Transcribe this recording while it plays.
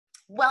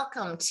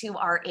Welcome to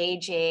our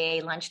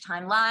AJA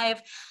Lunchtime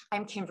Live.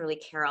 I'm Kimberly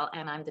Carroll,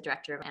 and I'm the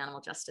Director of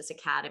Animal Justice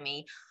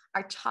Academy.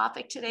 Our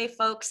topic today,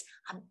 folks,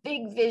 a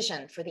big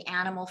vision for the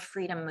animal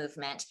freedom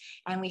movement.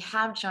 And we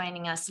have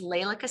joining us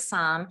Laila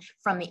Kassam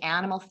from the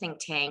Animal Think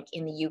Tank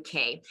in the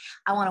UK.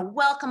 I want to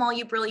welcome all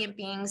you brilliant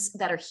beings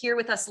that are here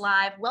with us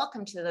live.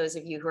 Welcome to those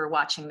of you who are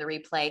watching the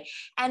replay.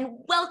 And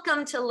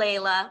welcome to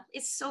Laila.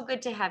 It's so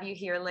good to have you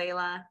here,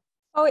 Laila.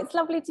 Oh, it's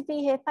lovely to be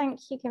here.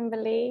 Thank you,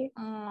 Kimberly.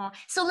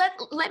 So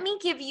let me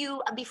give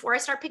you, before I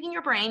start picking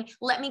your brain,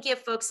 let me give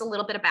folks a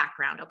little bit of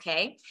background,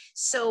 okay?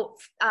 So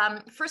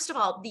first of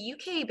all, the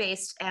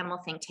UK-based Animal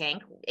Think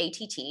Tank,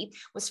 ATT,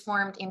 was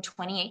formed in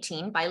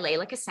 2018 by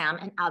Laila Kassam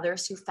and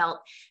others who felt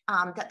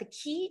that the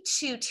key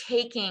to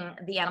taking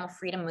the animal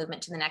freedom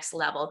movement to the next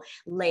level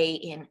lay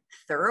in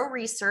thorough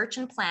research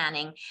and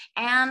planning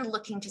and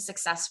looking to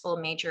successful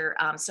major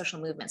social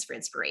movements for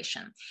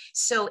inspiration.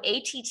 So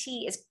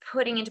ATT is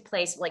putting into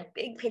place like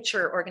big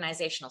picture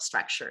organizational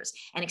structures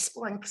and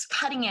exploring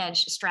cutting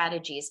edge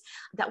strategies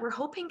that we're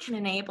hoping can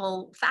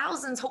enable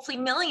thousands, hopefully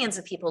millions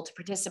of people to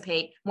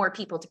participate, more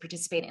people to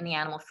participate in the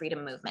animal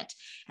freedom movement,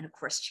 and of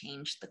course,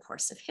 change the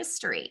course of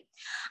history.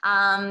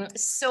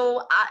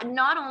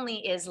 Not only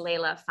is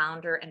Laila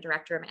founder and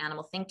director of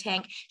Animal Think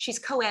Tank, she's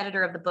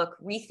co-editor of the book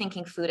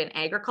Rethinking Food and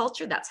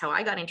Agriculture. That's how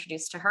I got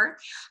introduced to her.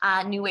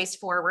 New Ways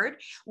Forward,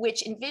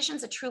 which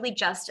envisions a truly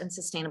just and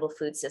sustainable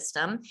food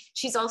system.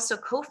 She's also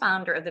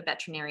co-founder of the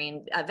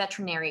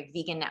Veterinary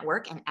Vegan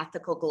Network and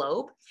Ethical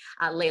Globe.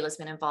 Laila's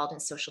been involved in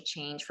social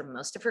change for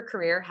most of her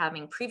career,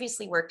 having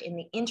previously worked in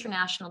the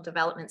international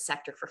development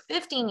sector for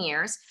 15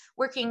 years,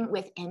 working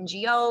with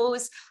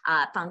NGOs,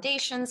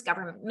 foundations,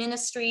 government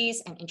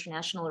ministries, and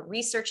international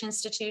research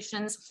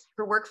institutions.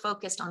 Her work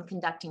focused on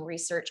conducting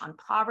research on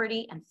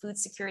poverty and food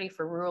security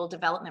for rural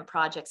development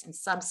projects in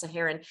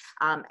sub-Saharan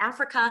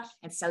Africa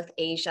and South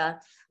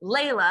Asia.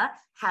 Laila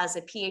has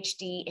a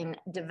PhD in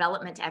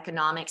development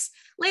economics.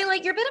 Laila,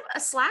 you're a bit of a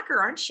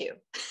slacker, aren't you?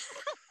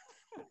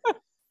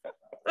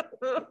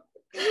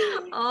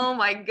 Oh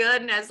my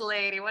goodness,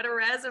 lady, what a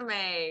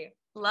resume.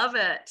 Love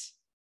it.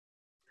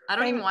 I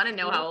don't even want to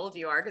know how old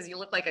you are because you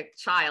look like a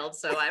child.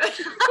 So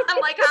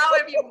I'm like, how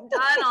have you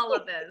done all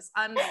of this?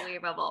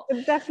 Unbelievable.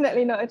 I'm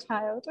definitely not a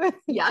child.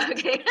 Yeah.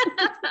 Okay.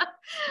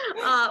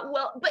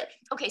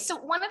 Okay. So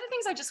one of the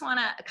things I just want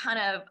to kind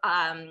of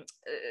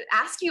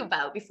ask you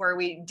about before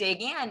we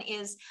dig in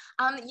is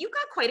you've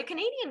got quite a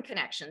Canadian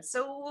connection.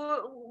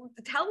 So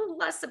tell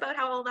us about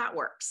how all that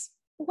works.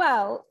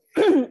 Well,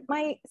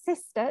 my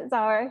sister,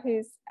 Zara,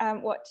 who's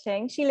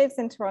watching, she lives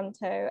in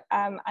Toronto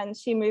and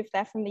she moved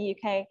there from the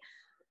UK.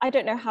 I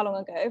don't know how long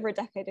ago, over a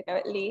decade ago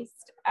at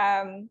least,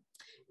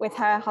 with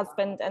her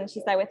husband, and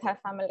she's there with her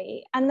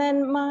family. And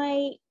then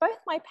both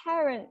my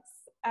parents,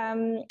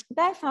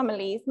 their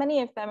families,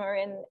 many of them are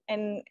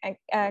in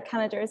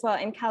Canada as well,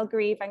 in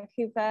Calgary,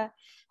 Vancouver.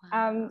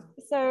 Wow.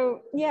 So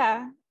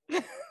yeah.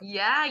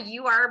 Yeah,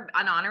 you are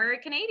an honorary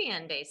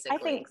Canadian, basically.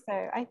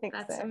 I think so.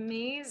 That's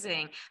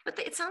amazing. But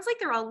it sounds like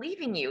they're all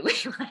leaving you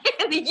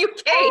in the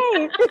UK.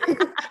 Hey.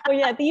 Well,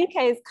 yeah, the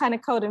UK is kind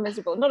of cold and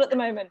miserable. Not at the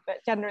moment, but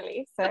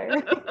generally.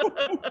 So.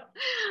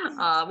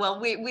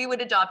 Well, we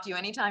would adopt you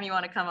anytime you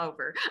want to come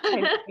over.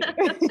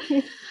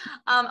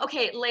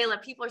 Okay, Laila,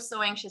 people are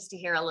so anxious to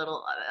hear a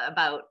little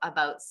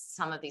about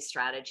some of these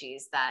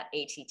strategies that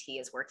ATT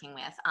is working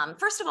with.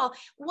 First of all,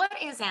 what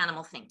is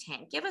Animal Think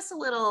Tank? Give us a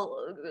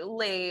little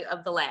lay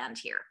of the land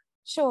here.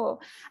 Sure.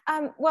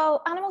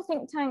 Well, Animal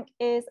Think Tank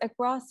is a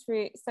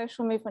grassroots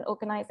social movement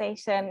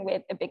organization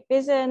with a big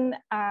vision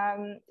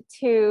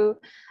to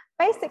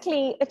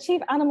basically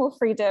achieve animal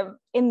freedom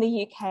in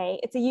the UK.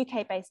 It's a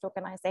UK-based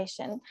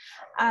organization.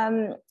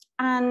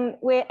 And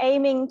we're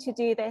aiming to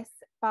do this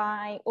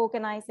by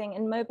organizing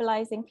and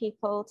mobilizing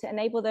people to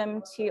enable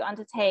them to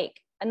undertake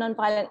a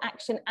nonviolent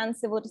action and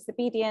civil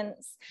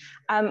disobedience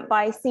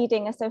by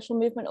seeding a social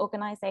movement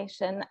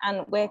organization.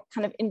 And we're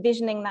kind of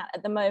envisioning that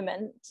at the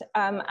moment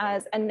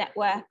as a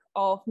network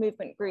of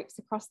movement groups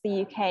across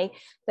the UK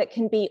that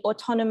can be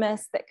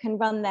autonomous, that can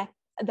run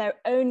their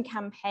own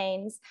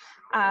campaigns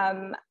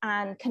and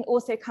can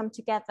also come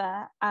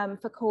together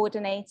for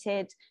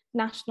coordinated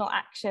national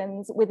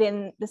actions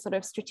within the sort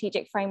of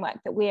strategic framework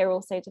that we are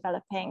also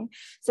developing.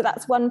 So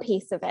that's one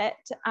piece of it.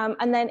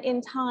 And then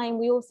in time,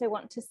 we also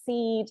want to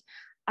seed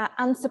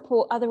and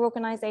support other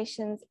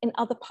organizations in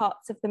other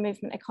parts of the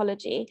movement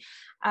ecology.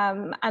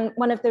 And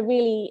one of the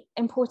really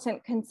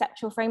important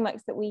conceptual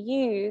frameworks that we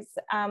use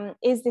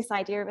is this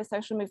idea of a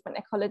social movement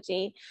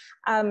ecology.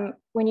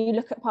 When you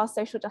look at past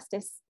social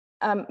justice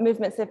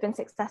movements that have been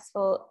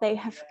successful, they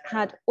have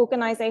had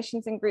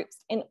organizations and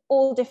groups in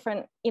all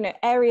different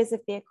areas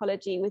of the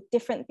ecology with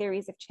different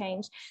theories of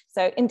change.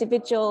 So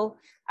individual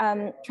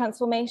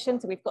transformation,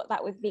 so we've got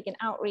that with vegan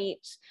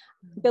outreach,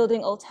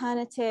 building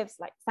alternatives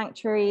like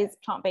sanctuaries,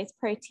 plant-based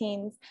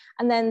proteins,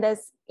 and then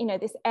there's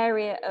this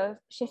area of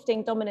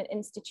shifting dominant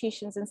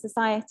institutions in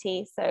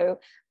society, so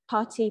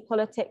party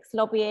politics,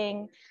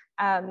 lobbying,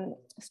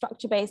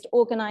 structure-based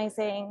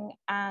organizing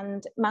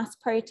and mass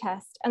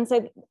protest. And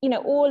so, you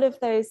know, all of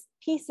those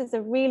pieces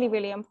are really,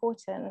 really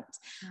important.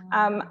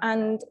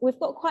 And we've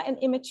got quite an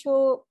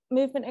immature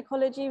movement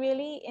ecology,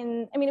 really.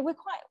 I mean, we're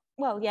quite,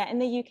 well, yeah, in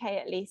the UK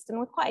at least, and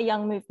we're quite a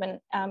young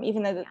movement,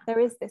 even though there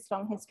is this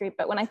long history.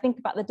 But when I think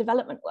about the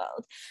development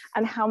world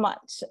and how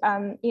much,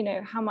 you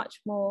know, how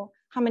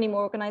many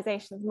more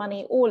organizations,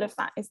 money, all of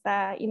that is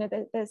there, you know,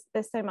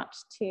 there's so much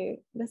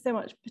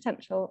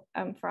potential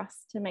for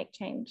us to make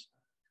change.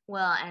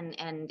 Well,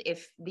 and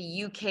if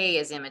the UK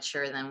is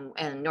immature, then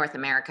in North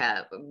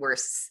America, we're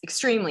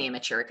extremely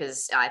immature,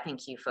 because I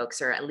think you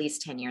folks are at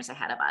least 10 years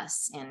ahead of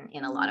us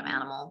in a lot of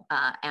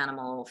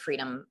animal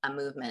freedom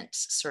movement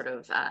sort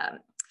of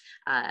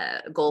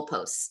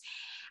goalposts.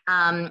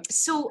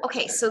 So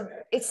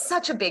it's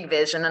such a big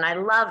vision and I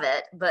love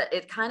it, but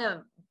it kind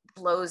of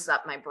blows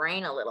up my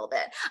brain a little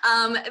bit.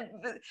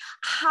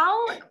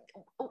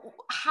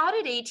 How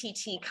did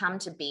ATT come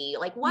to be?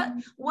 Like, what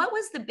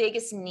was the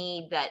biggest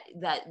need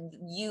that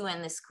you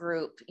and this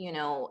group, you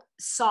know,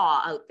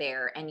 saw out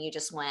there, and you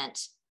just went,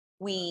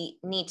 we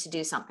need to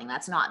do something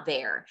that's not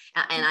there?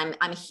 And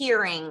I'm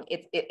hearing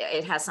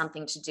it has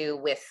something to do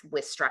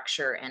with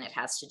structure, and it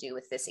has to do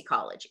with this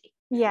ecology.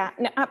 Yeah,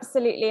 no,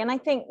 absolutely. And I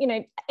think, you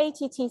know,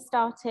 ATT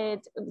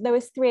started, there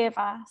was 3 of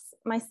us,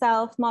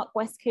 myself, Mark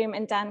Westcombe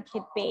and Dan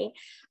Kidby,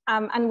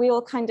 and we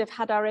all kind of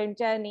had our own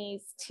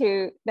journeys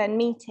to then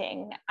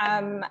meeting,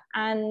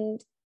 and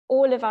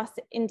all of us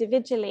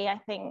individually, I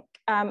think,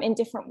 in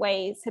different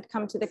ways had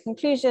come to the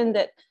conclusion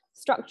that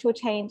structural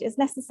change is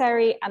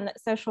necessary, and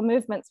that social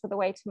movements were the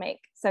way to make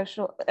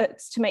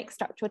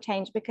structural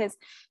change, because,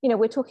 you know,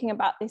 we're talking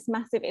about this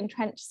massive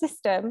entrenched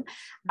system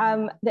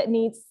that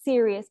needs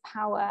serious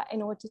power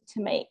in order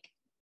to make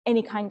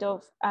any kind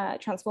of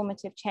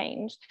transformative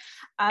change.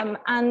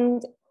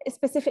 And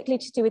specifically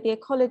to do with the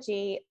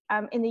ecology,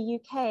 in the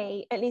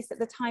UK, at least at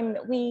the time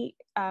that we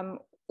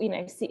you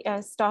know,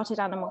 started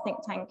Animal Think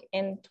Tank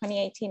in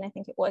 2018, I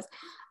think it was,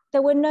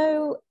 there were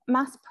no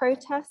mass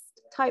protest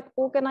type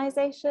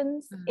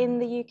organizations in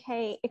the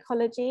UK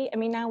ecology. I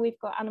mean, now we've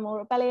got Animal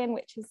Rebellion,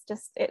 which is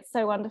just, it's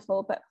so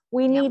wonderful, but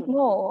we need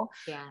more.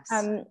 Yes.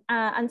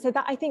 And so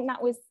that, I think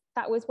that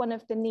was one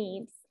of the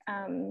needs,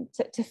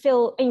 to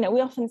fill, you know,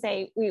 we often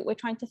say we're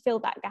trying to fill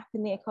that gap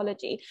in the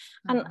ecology.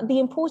 And the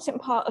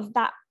important part of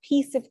that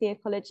piece of the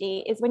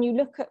ecology is, when you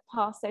look at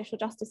past social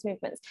justice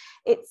movements,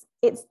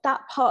 it's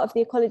that part of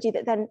the ecology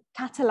that then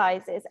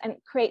catalyzes and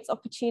creates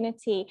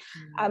opportunity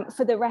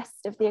for the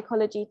rest of the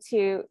ecology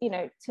to, you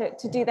know,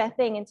 to do their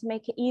thing, and to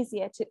make it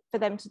easier for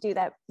them to do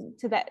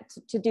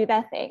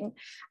their thing.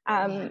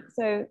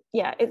 So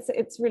yeah,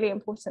 it's really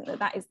important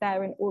that is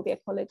there in all the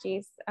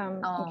ecologies,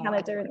 in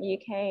Canada and the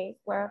UK,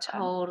 wherever.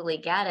 Totally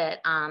get it.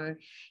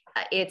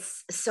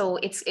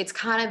 It's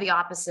kind of the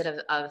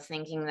opposite of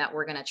thinking that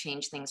we're going to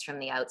change things from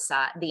the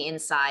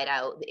inside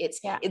out.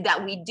 It's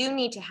that we do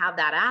need to have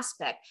that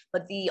aspect,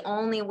 but the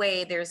only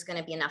way there's going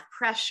to be enough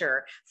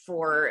pressure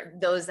for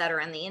those that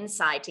are on the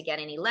inside to get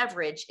any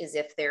leverage is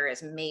if there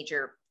is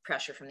major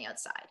pressure from the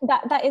outside.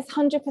 That is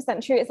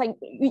 100% true. It's like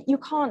we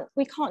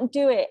can't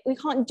do it. We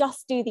can't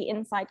just do the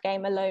inside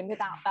game alone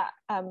without that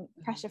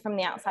pressure from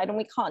the outside, and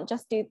we can't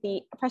just do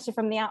the pressure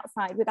from the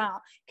outside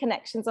without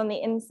connections on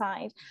the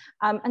inside.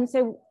 And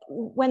so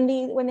when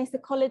this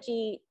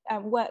ecology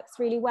works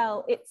really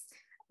well, it's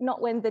not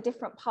when the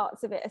different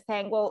parts of it are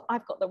saying, well,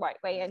 I've got the right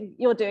way and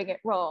you're doing it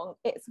wrong.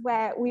 It's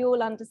where we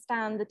all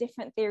understand the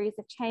different theories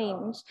of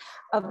change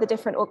of the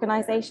different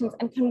organizations,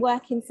 and can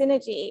work in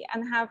synergy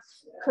and have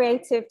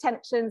creative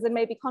tensions and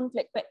maybe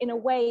conflict, but in a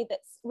way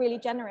that's really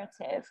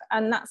generative.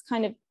 And that's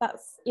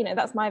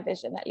my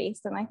vision, at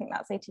least. And I think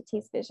that's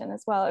ATT's vision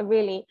as well, a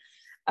really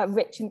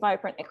rich and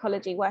vibrant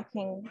ecology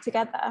working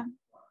together.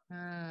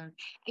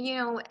 You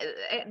know,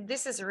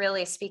 this is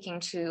really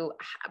speaking to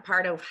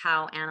part of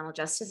how Animal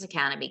Justice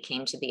Academy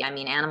came to be. I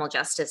mean, Animal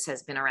Justice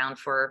has been around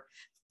for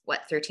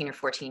 13 or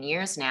 14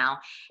 years now.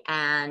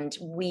 And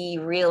we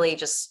really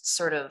just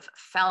sort of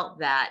felt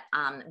that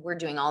we're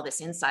doing all this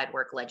inside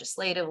work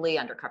legislatively,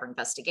 undercover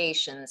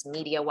investigations,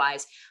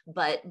 media-wise,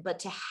 but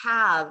to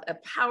have a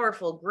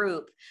powerful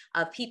group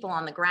of people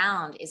on the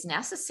ground is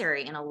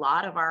necessary in a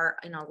lot of our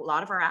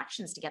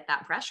actions to get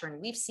that pressure. And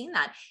we've seen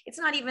that. It's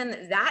not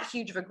even that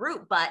huge of a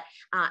group, but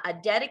a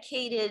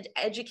dedicated,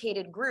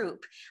 educated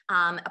group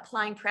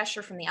applying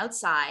pressure from the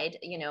outside,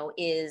 you know,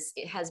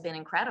 has been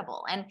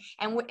incredible. And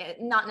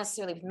not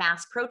necessarily with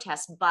mass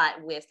protests, but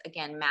with,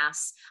 again,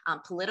 mass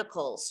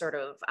political sort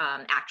of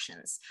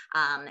actions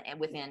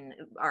within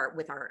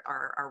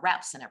our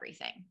reps and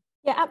everything.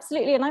 Yeah,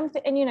 absolutely. And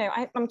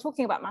I'm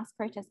talking about mass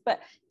protests, but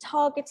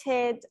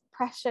targeted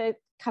pressure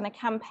kind of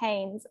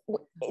campaigns,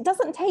 it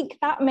doesn't take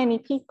that many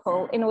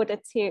people in order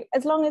to,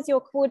 as long as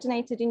you're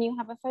coordinated and you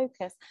have a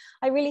focus.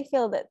 I really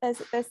feel that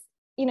there's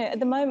you know, at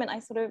the moment, I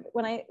sort of,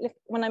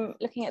 when I'm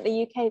looking at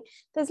the UK,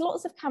 there's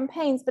lots of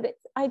campaigns, but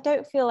I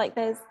don't feel like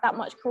there's that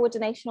much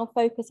coordination or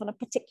focus on a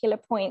particular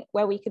point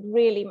where we could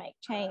really make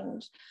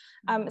change.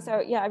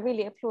 So yeah, I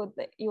really applaud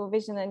that your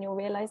vision and your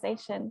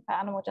realization for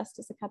Animal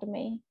Justice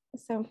Academy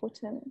is so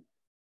important.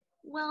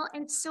 Well,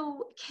 and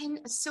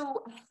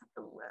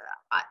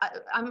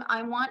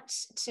I want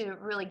to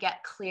really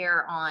get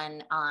clear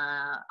on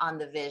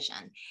the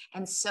vision.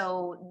 And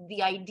so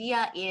the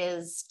idea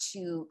is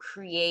to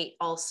create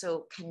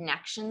also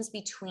connections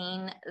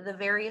between the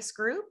various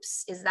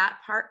groups. Is that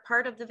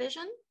part of the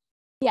vision?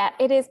 Yeah,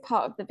 it is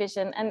part of the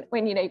vision. And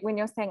when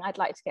you're saying I'd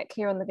like to get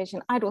clear on the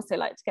vision, I'd also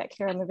like to get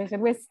clear on the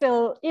vision. We're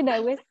still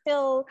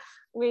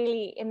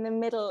really in the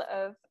middle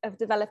of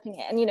developing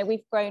it. And, you know,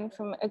 we've grown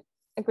from a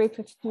group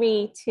of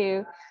 3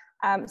 to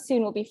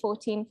soon will be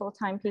 14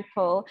 full-time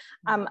people.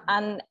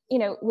 And, you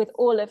know, with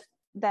all of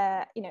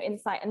their, you know,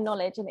 insight and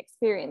knowledge and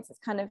experience, it's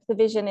kind of, the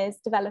vision is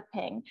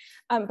developing.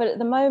 But at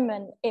the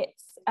moment,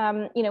 it's,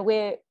 you know,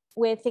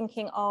 we're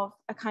thinking of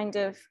a kind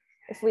of,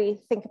 if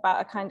we think about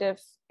a kind of,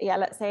 yeah,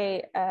 let's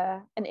say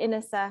an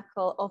inner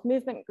circle of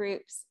movement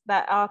groups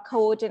that are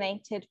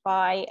coordinated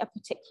by a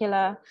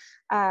particular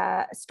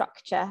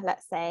structure,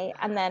 let's say,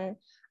 and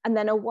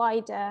then a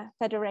wider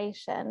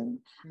federation,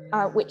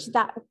 which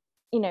that,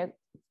 you know,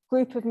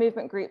 group of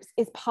movement groups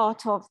is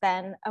part of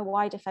then a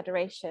wider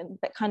federation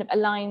that kind of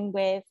align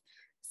with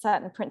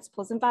certain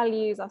principles and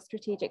values, our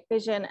strategic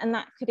vision, and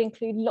that could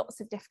include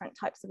lots of different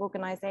types of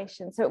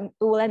organizations. So it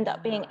will end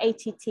up being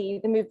ATT,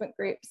 the movement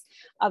groups,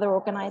 other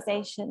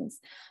organizations.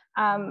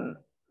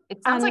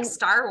 It sounds like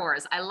Star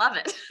Wars. I love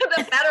it.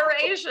 The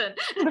Federation.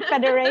 The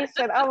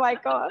Federation. Oh my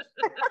gosh.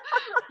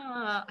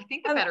 I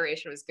think the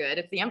Federation was good.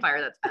 It's the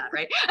Empire that's bad,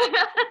 right?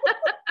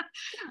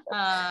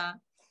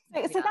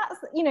 So that's,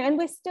 you know, and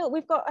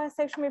we've got a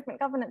social movement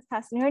governance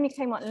person who only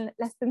came on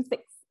less than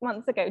 6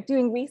 months ago,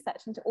 doing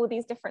research into all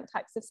these different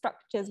types of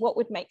structures, what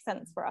would make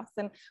sense for us.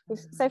 And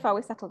so far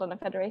we've settled on a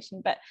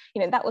federation, but,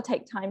 you know, that will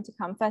take time to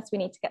come. First, we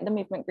need to get the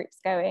movement groups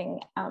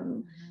going.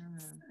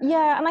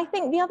 Yeah, and I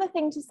think the other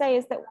thing to say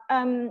is that,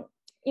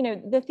 you know,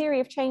 the theory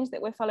of change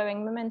that we're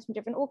following,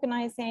 momentum-driven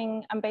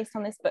organizing, and based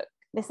on this book,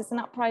 This is an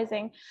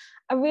Uprising,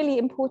 a really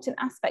important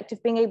aspect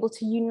of being able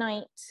to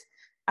unite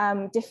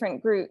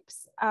different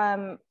groups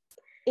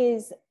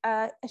is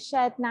a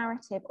shared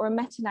narrative or a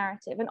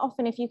meta-narrative. And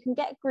often if you can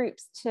get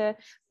groups to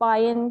buy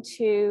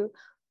into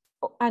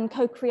and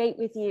co-create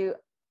with you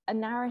a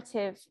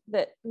narrative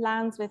that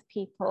lands with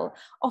people,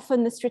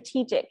 often the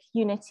strategic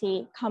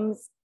unity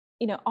comes,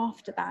 you know,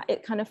 after that,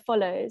 it kind of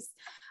follows.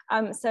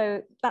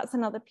 So that's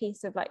another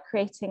piece of like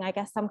creating, I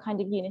guess, some kind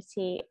of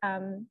unity,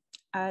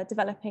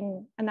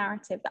 developing a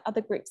narrative that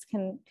other groups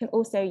can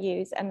also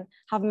use, and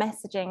have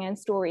messaging and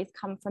stories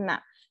come from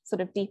that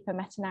sort of deeper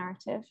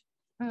meta-narrative.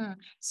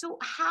 So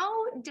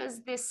how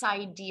does this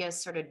idea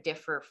sort of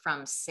differ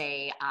from,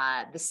 say,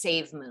 the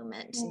SAVE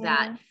movement,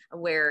 that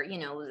where, you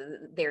know,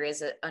 there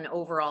is an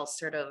overall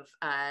sort of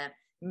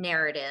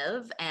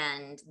narrative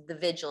and the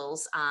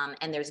vigils,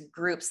 and there's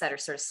groups that are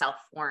sort of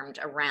self-formed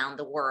around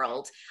the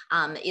world.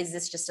 Is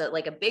this just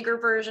like a bigger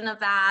version of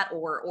that,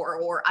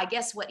 or I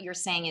guess what you're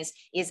saying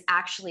is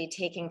actually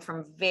taking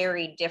from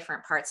very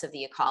different parts of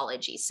the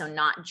ecology? So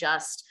not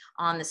just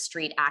on the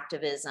street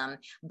activism,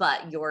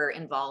 but you're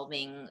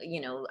involving,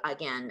 you know,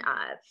 again,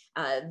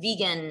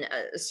 vegan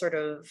sort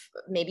of,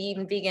 maybe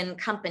even vegan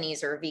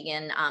companies or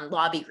vegan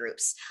lobby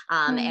groups.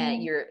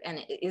 And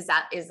is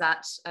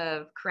that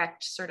a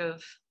correct sort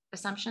of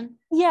assumption?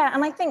 Yeah,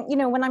 and I think, you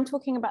know, when I'm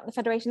talking about the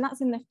federation,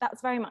 that's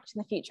very much in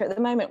the future. At the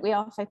moment, we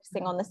are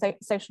focusing on the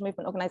social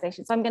movement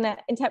organization. So I'm going to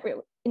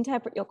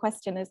interpret your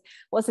question as,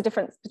 what's the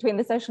difference between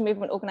the social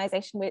movement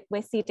organization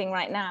we're seeding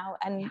right now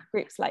and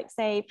groups like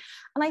SAVE?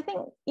 And I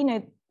think, you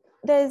know,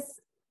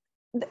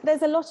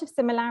 there's a lot of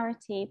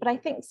similarity, but I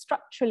think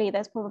structurally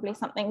there's probably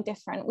something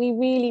different. We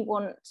really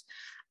want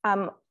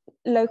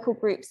local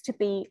groups to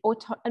be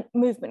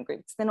movement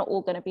groups. They're not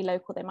all going to be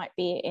local. They might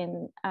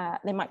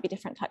be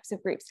different types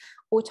of groups,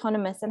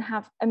 autonomous,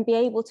 and be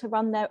able to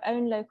run their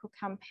own local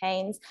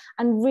campaigns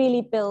and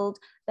really build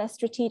their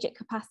strategic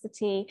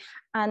capacity.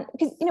 And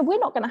because, you know, we're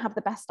not going to have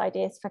the best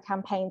ideas for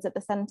campaigns at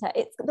the center.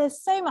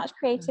 There's so much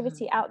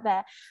creativity out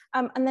there,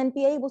 and then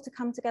be able to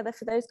come together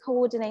for those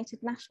coordinated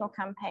national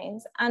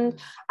campaigns. And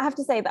I have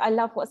to say that I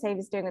love what SAVE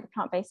is doing with the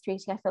plant-based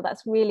treaty. I feel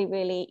that's really,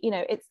 really, you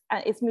know,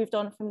 it's moved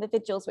on from the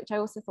vigils, which I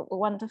also thought were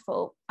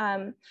wonderful.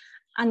 And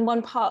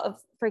one part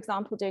of, for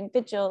example, doing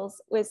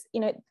vigils was,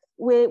 you know,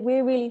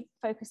 we're really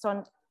focused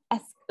on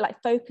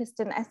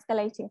focused and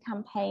escalating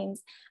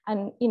campaigns,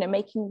 and, you know,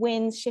 making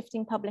wins,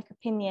 shifting public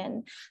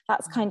opinion.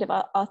 That's kind of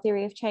our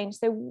theory of change.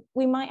 So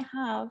we might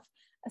have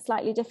a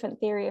slightly different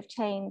theory of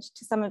change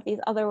to some of these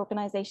other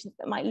organizations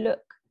that might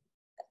look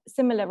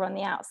similar on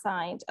the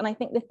outside. And I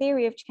think the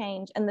theory of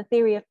change and the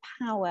theory of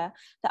power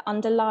that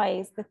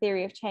underlies the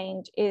theory of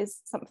change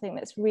is something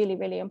that's really,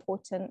 really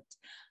important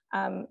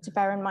to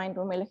bear in mind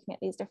when we're looking at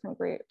these different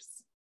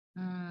groups.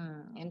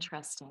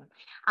 Interesting.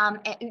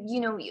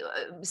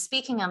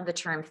 Speaking of the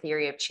term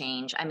theory of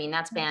change, I mean,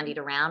 that's bandied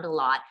around a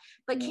lot,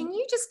 but can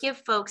you just give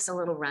folks a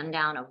little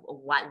rundown of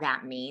what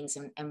that means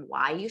and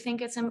why you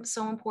think it's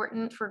so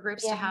important for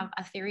groups to have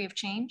a theory of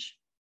change?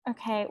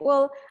 Okay,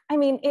 well, I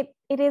mean,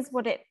 it is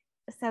what it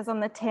says on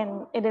the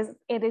tin. It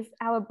is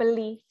our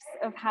beliefs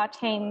of how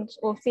change,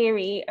 or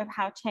theory of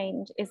how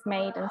change is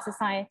made in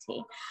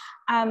society.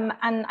 And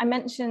I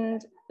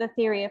mentioned the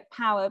theory of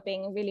power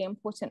being a really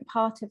important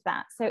part of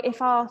that. So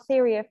if our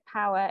theory of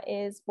power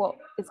is what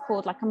is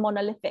called like a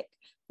monolithic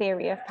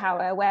theory of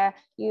power, where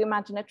you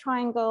imagine a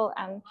triangle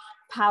and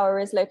power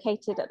is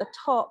located at the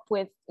top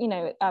with,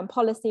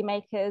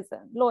 policymakers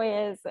and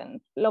lawyers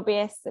and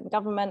lobbyists and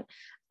government,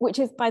 which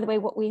is, by the way,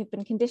 what we have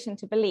been conditioned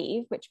to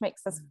believe, which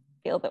makes us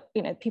feel that,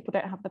 people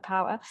don't have the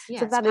power.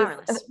 Yeah, so that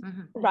is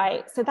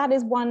right. So that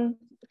is one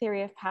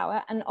theory of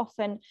power. And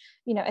often,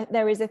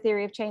 there is a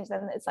theory of change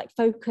then that's like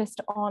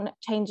focused on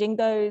changing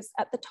those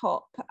at the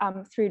top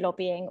through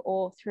lobbying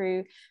or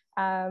through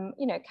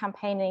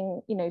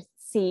campaigning,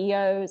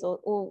 CEOs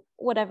or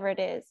whatever it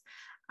is.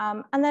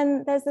 And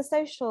then there's the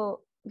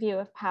social view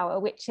of power,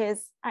 which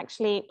is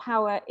actually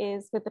power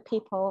is with the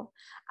people,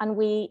 and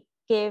we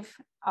give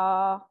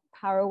our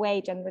power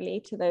away generally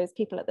to those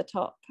people at the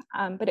top.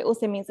 But it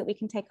also means that we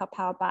can take our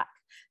power back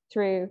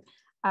through,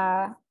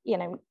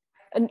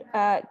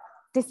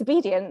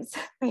 disobedience,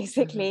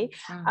 basically,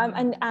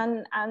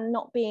 and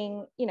not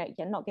being,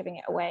 not giving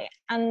it away.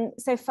 And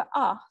so for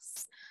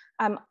us,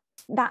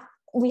 that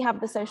we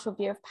have the social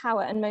view of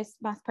power, and most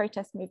mass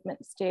protest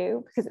movements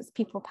do, because it's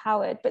people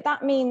powered. But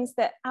that means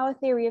that our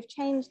theory of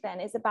change then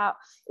is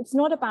it's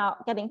not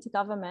about getting to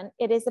government,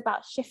 it is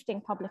about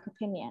shifting public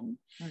opinion.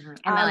 And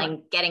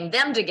then getting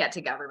them to get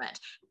to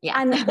government.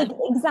 Yeah. And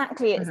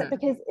exactly, it's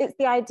because it's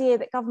the idea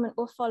that government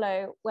will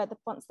follow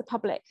once the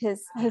public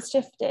has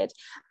shifted.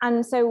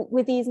 And so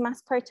with these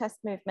mass protest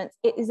movements,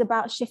 it is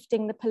about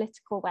shifting the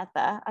political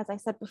weather, as I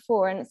said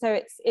before. And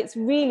so it's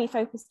really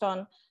focused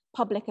on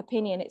public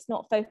opinion. It's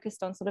not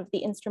focused on sort of the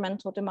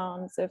instrumental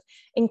demands of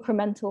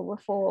incremental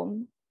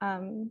reform.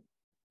 And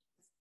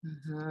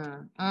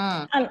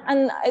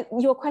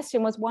your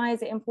question was, why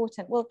is it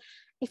important? Well,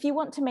 if you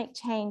want to make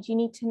change, you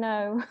need to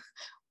know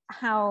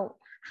how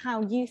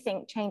you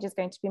think change is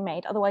going to be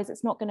made. Otherwise,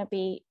 it's not going to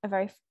be a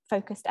very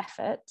focused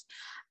effort.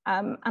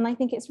 And I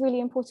think it's really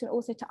important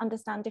also to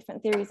understand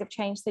different theories of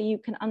change, so you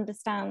can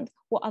understand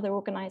what other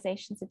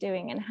organizations are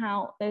doing and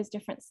how those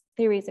different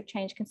theories of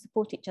change can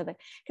support each other.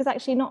 Because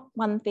actually not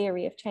one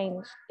theory of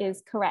change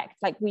is correct.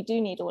 Like, we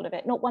do need all of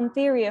it. Not one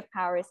theory of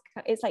power is,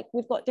 it's like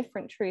we've got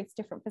different truths,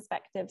 different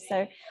perspectives.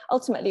 So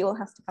ultimately it all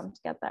has to come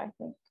together, I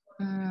think.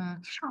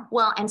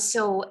 Well, and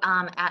so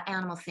at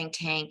Animal Think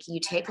Tank, you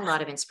take a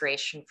lot of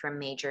inspiration from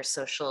major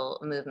social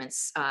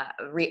movements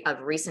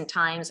of recent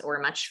times or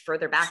much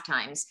further back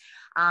times.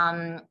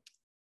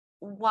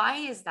 Why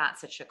is that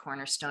such a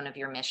cornerstone of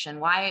your mission?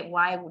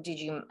 Why did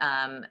you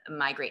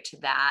migrate to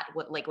that?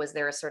 Was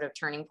there a sort of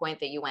turning point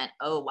that you went,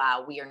 oh,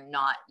 wow, we are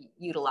not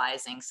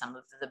utilizing some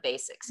of the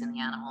basics in the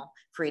animal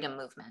freedom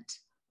movement?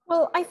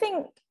 Well, I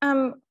think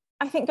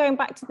going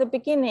back to the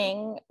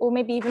beginning, or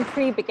maybe even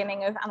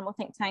pre-beginning of Animal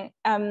Think Tank,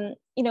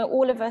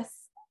 all of us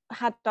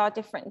had our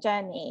different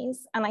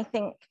journeys, and I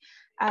think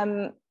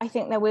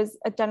there was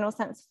a general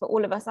sense for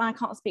all of us, and I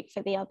can't speak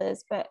for the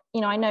others, but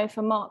I know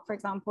for Mark, for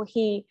example,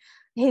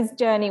 his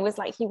journey was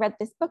like, he read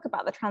this book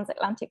about the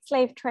transatlantic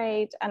slave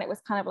trade, and it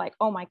was kind of like,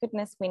 oh my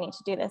goodness, we need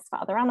to do this for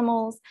other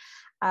animals.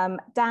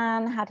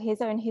 Dan had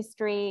his own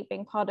history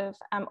being part of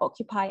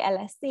Occupy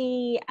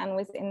LSE, and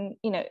was in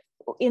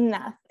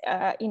that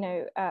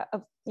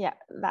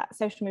that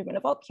social movement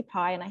of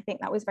Occupy, and I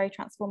think that was very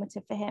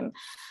transformative for him.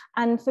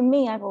 And for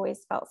me, I've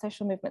always felt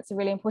social movements are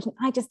really important.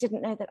 I just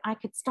didn't know that I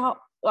could start,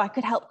 or I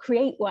could help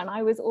create one.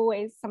 I was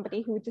always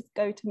somebody who would just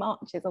go to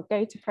marches or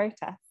go to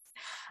protests.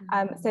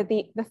 So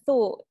the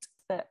thought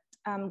that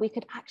we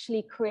could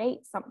actually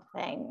create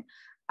something,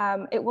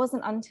 it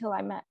wasn't until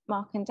I met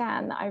Mark and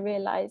Dan that I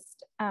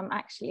realized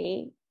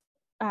we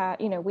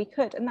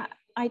could, and that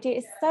idea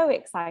is so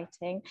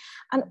exciting.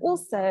 And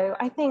also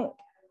I think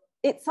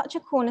it's such a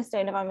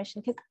cornerstone of our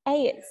mission because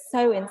A, it's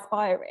so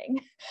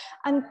inspiring,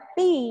 and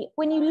B,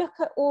 when you look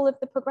at all of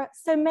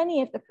so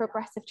many of the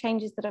progressive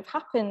changes that have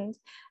happened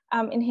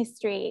in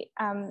history,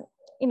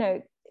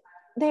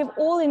 they've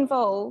all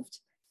involved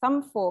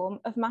some form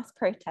of mass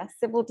protest,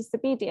 civil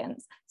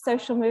disobedience,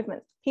 social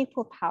movements,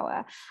 people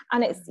power.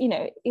 And it's,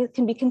 it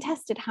can be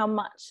contested how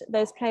much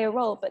those play a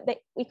role, but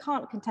we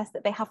can't contest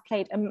that they have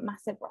played a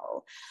massive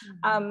role.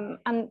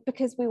 And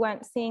because we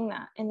weren't seeing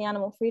that in the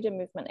animal freedom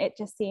movement, it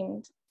just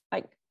seemed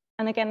like,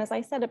 and again, as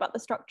I said about the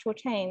structural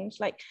change,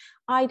 like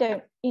I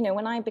don't,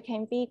 when I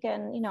became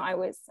vegan, I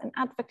was an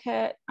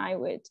advocate. I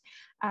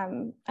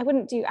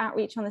wouldn't do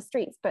outreach on the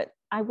streets, but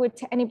I would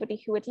to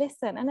anybody who would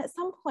listen. And at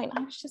some point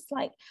I was just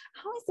like,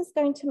 how is this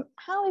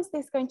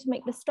going to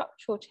make the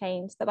structural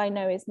change that I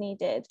know is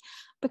needed?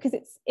 Because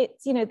it's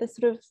the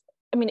sort of,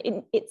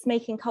 it's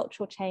making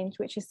cultural change,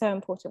 which is so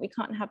important. We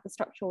can't have the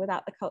structural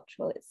without the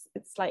cultural.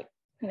 It's like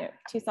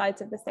two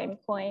sides of the same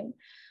coin.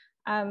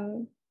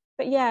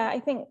 But yeah, I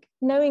think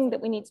knowing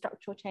that we need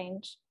structural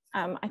change,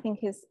 I think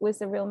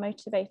was a real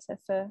motivator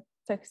for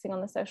focusing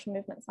on the social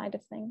movement side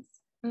of things.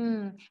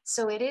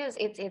 So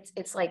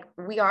it's like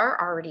we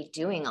are already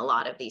doing a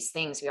lot of these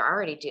things. We are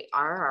already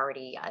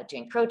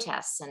doing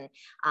protests and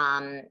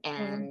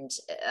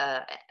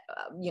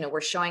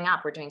we're showing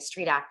up, we're doing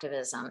street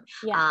activism,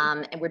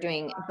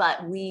 and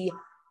but we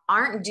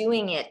aren't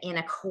doing it in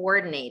a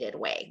coordinated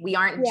way. We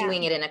aren't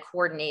doing it in a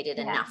coordinated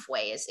enough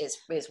way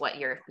is what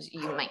you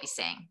might be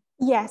saying.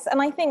 Yes.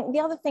 And I think the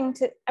other thing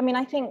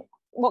I think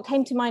what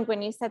came to mind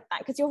when you said that,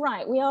 because you're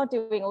right, we are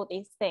doing all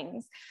these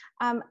things.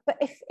 But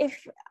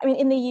if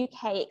in the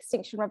UK,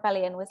 Extinction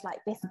Rebellion was like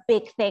this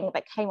big thing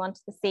that came onto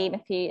the scene a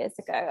few years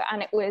ago.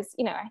 And it was,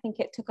 I think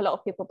it took a lot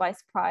of people by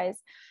surprise.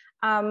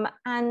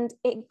 And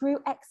it grew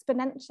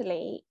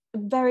exponentially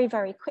very,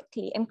 very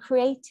quickly and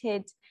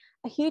created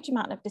a huge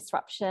amount of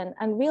disruption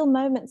and real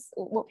moments,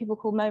 what people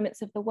call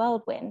moments of the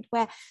whirlwind,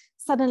 where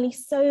suddenly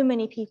so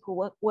many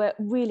people were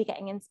really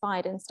getting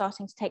inspired and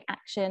starting to take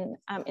action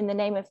in the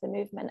name of the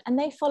movement. And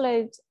they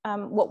followed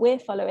what we're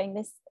following,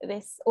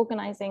 this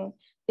organizing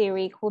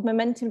theory called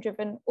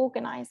momentum-driven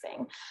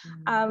organizing.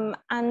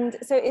 And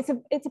so it's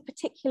a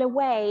particular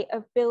way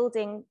of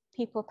building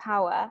people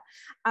power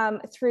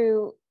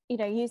through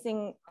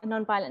using a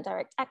non-violent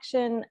direct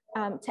action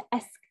and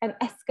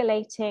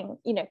escalating,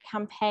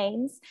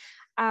 campaigns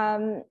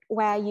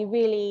where you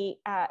really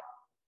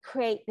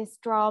create this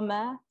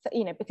drama,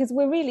 because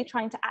we're really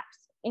trying to act,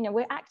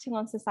 we're acting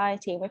on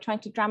society and we're trying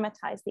to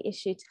dramatize the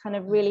issue to kind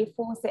of really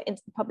force it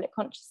into the public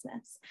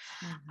consciousness.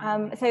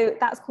 So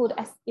that's called,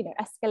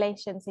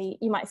 escalation. So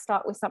you might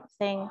start with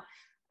something,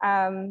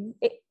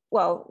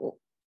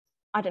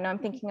 I don't know, I'm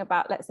thinking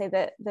about, let's say,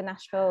 the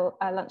Nashville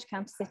lunch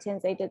counter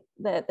sit-ins. They did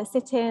the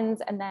sit-ins,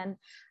 and then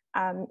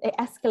it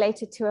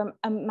escalated to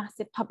a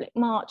massive public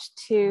march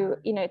to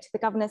the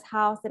governor's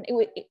house, and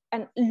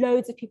and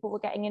loads of people were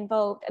getting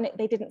involved, and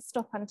they didn't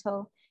stop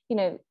until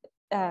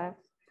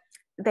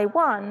they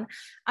won.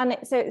 And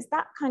so it's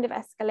that kind of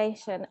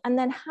escalation, and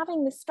then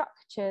having the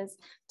structures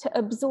to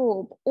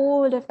absorb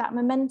all of that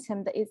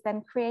momentum that is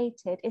then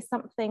created is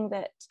something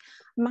that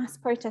mass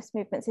protest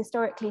movements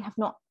historically have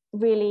not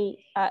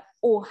really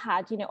or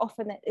had.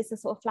 Often it's a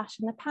sort of flash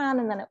in the pan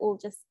and then it all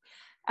just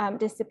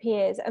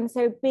disappears. And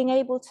so being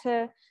able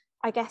to,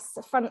 I guess,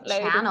 front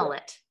load, channel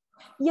it.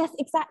 Yes,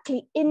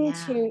 exactly,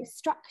 into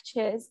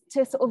structures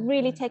to sort of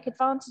really take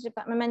advantage of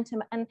that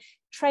momentum and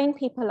train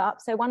people up.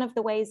 So one of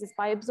the ways is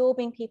by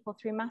absorbing people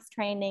through mass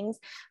trainings,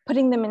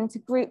 putting them into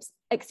groups.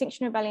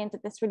 Extinction Rebellion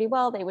did this really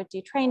well. They would do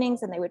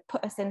trainings and they would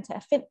put us into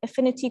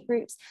affinity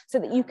groups so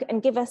that you can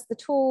give us the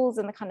tools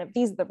and the kind of,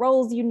 these are the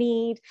roles you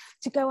need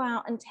to go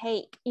out and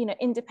take,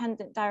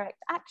 independent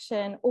direct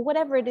action or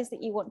whatever it is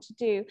that you want to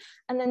do.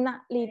 And then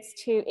that leads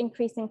to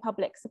increasing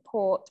public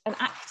support and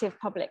active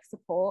public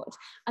support.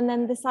 And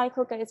then the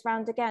cycle goes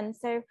round again.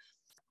 So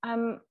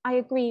I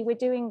agree, we're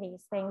doing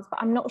these things,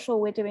 but I'm not sure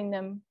we're doing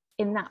them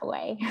in that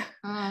way.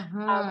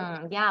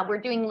 Yeah, we're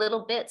doing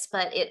little bits,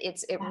 but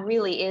it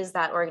really is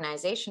that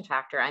organization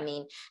factor. I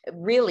mean,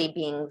 really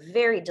being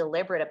very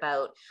deliberate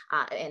about,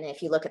 and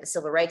if you look at the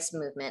civil rights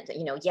movement,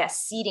 yes,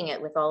 seeding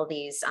it with all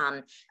these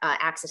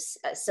acts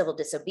of civil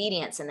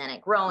disobedience, and then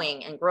it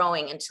growing and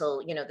growing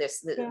until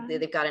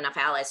they've got enough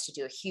allies to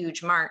do a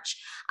huge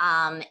march,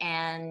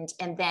 and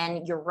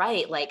then you're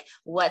right, like,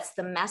 what's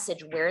the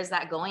message? Where is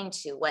that going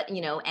to? What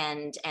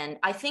and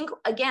I think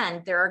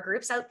again there are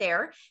groups out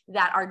there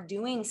that are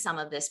doing some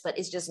of this, but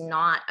it's just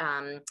not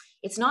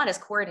it's not as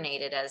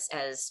coordinated as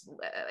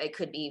it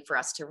could be for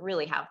us to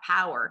really have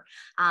power.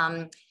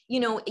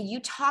 You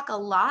talk a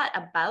lot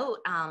about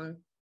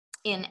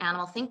in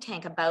Animal Think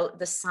Tank about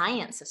the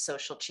science of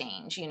social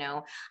change,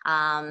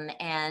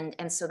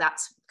 and so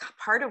that's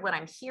part of what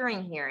I'm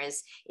hearing here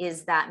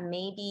is that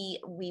maybe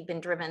we've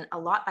been driven a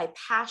lot by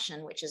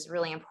passion, which is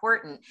really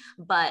important,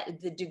 but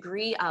the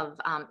degree of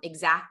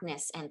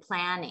exactness and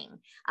planning,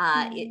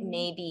 it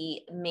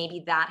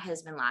maybe that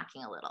has been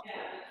lacking a little.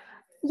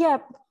 Yeah,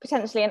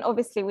 potentially. And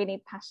obviously we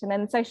need passion,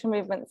 and social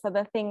movements are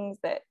the things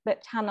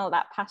that channel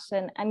that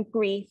passion and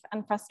grief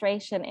and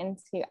frustration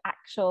into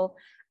actual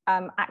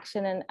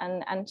action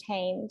and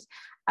change.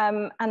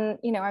 And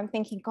I'm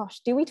thinking, gosh,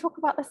 do we talk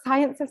about the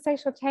science of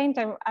social change?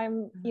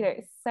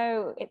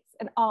 So it's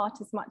an art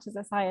as much as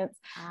a science.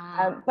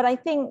 But I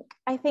think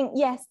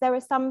yes, there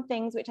are some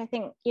things which I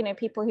think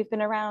people who've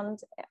been around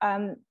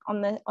on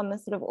the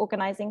sort of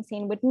organizing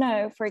scene would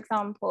know. For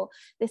example,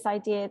 this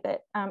idea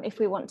that if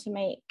we want to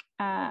make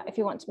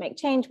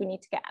change, we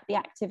need to get the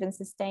active and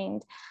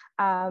sustained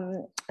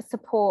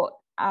support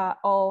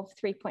of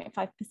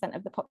 3.5%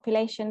 of the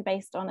population,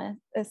 based on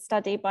a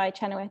study by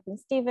Chenoweth and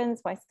Stevens,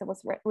 Why Civil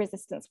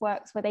Resistance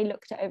Works, where they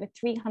looked at over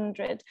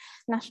 300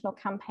 national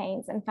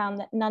campaigns and found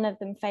that none of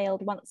them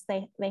failed once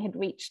they had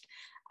reached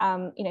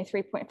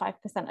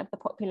 3.5% of the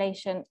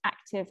population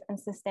active and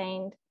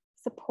sustained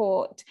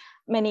support,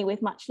 many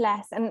with much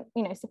less. And,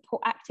 you know,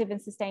 support, active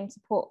and sustained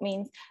support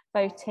means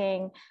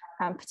voting,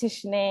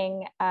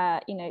 petitioning,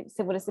 you know,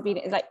 civil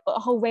disobedience, like a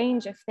whole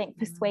range of things,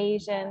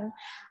 persuasion.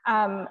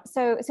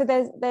 So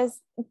there's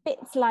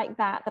bits like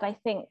that that I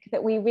think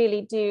that we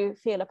really do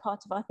feel a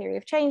part of our theory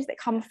of change that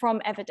come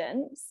from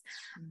evidence.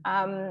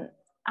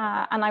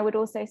 And I would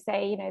also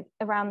say, you know,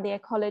 around the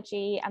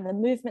ecology and the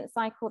movement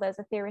cycle, there's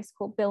a theorist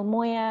called Bill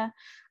Moyer,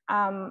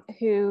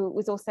 who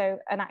was also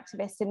an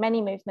activist in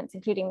many movements,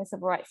 including the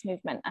civil rights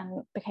movement,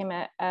 and became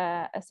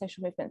a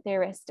social movement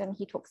theorist. And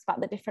he talks about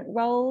the different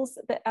roles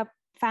that are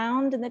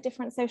found in the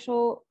different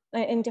social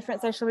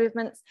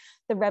movements: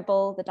 the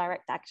rebel, the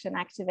direct action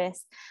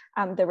activist,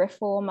 the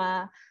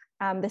reformer,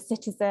 the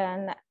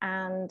citizen,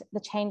 and the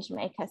change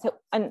maker. So,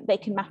 and they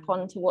can map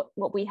on to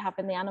what we have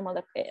in the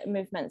animal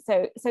movement.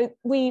 So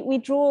we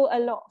draw a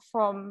lot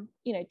from,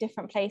 you know,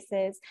 different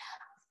places.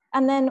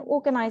 And then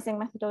organizing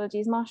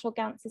methodologies. Marshall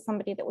Gantz is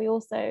somebody that we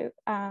also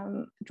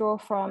draw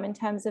from in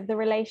terms of the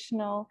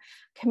relational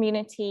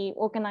community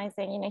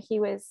organizing. You know, he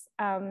was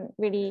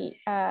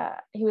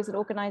he was an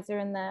organizer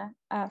in the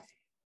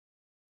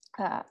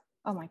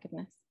oh my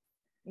goodness,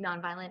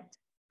 nonviolent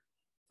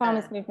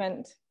farmers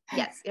movement.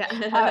 Yes,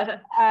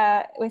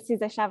 yeah. With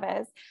Cesar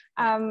Chavez,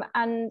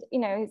 and, you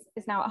know,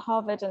 is now at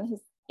Harvard and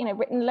has, you know,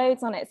 written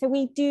loads on it. So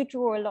we do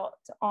draw a lot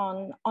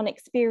on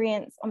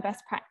experience, on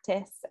best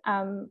practice.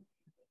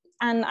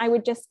 And I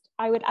would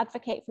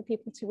advocate for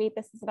people to read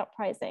This Is an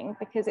Uprising,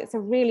 because it's a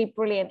really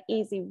brilliant,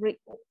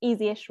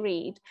 easy-ish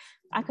read.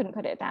 I couldn't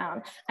put it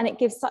down. And it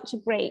gives such a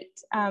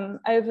great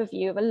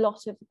overview of a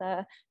lot of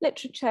the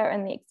literature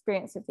and the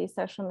experience of these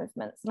social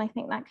movements. And I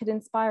think that could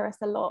inspire us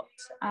a lot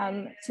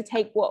to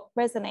take what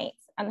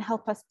resonates and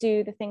help us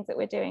do the things that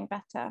we're doing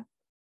better.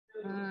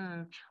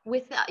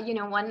 With, you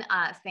know, one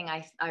thing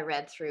I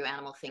read through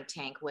Animal Think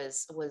Tank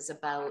was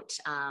about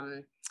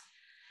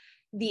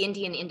the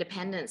Indian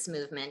independence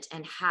movement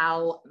and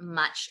how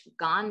much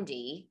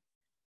Gandhi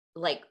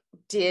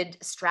did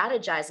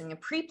strategizing and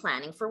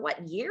pre-planning for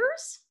what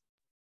years?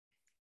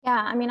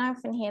 Yeah, I mean, I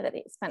often hear that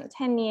it spent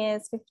 10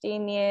 years,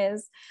 15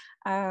 years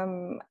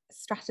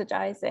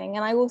strategizing.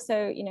 And I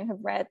also, you know, have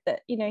read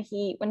that, you know,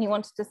 when he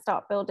wanted to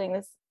start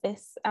building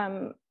this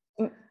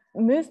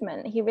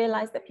movement, he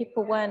realized that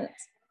people weren't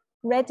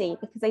ready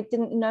because they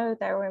didn't know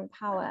they were in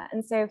power.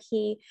 And so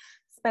he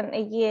spent a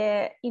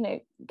year, you know,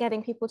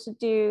 getting people to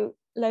do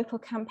local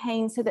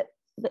campaigns, so that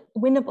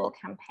winnable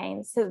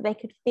campaigns, so that they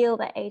could feel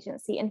their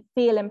agency and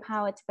feel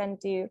empowered to then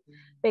do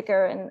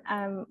bigger and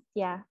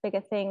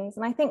bigger things.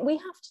 And I think we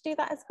have to do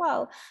that as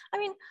well. I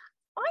mean,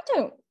 I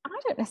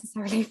don't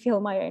necessarily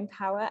feel my own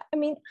power. I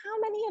mean, how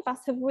many of us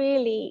have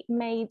really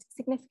made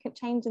significant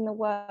change in the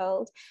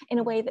world in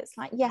a way that's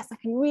like, yes, I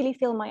can really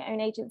feel my own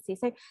agency.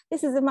 So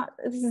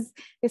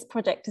this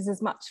project is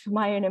as much for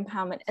my own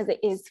empowerment as it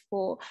is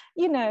for,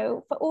 you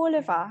know, for all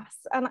of us.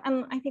 And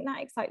I think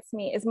that excites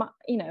me as much,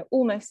 you know,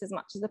 almost as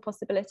much as the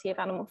possibility of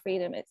animal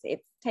freedom.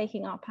 It's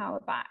taking our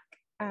power back.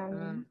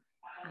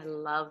 I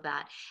love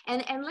that.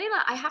 And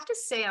Laila, I have to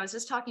say, I was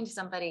just talking to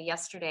somebody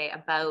yesterday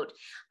about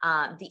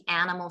the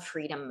animal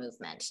freedom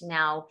movement.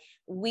 Now,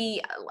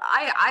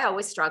 I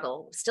always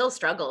still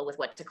struggle with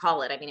what to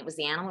call it. I mean, it was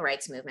the animal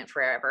rights movement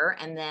forever.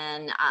 And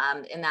then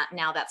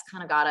now that's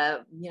kind of got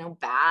a, you know,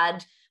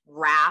 bad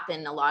rap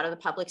in a lot of the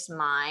public's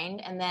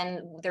mind. And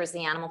then there's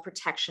the animal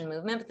protection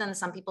movement, but then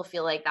some people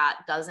feel like that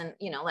doesn't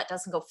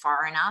go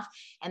far enough.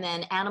 And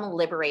then animal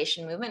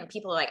liberation movement, and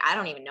people are like, I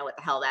don't even know what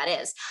the hell that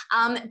is.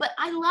 But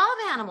I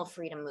love animal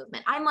freedom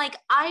movement. I'm like,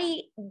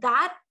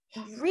 that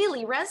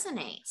really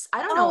resonates.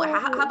 I don't know.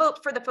 How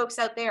about for the folks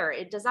out there?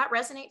 Does that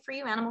resonate for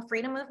you, animal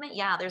freedom movement?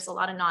 Yeah, there's a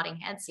lot of nodding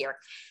heads here.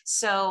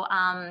 So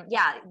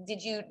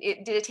did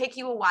it take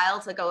you a while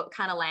to go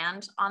kind of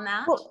land on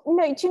that? Well,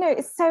 no, do you know,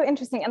 it's so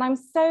interesting, and I'm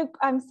so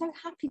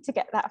happy to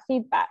get that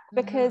feedback,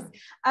 because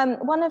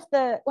one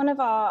of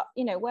our,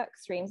 you know, work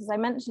streams, as I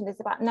mentioned, is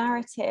about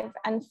narrative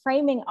and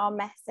framing our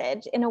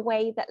message in a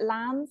way that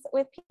lands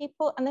with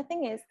people. And the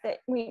thing is that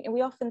we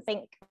often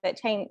think that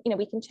change, you know,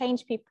 we can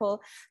change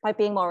people by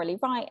being morally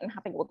right and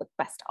having all the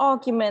best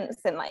arguments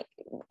and, like,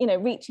 you know,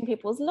 reaching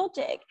people's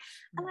logic.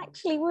 And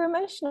actually, we're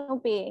emotional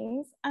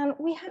beings, and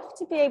we have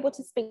to be able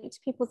to speak to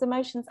people's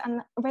emotions and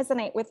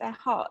resonate with their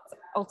hearts,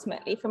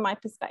 ultimately, from my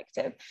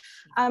perspective.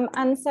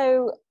 And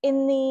so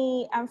in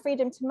the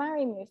Freedom to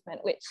Marry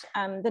movement, which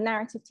the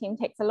narrative team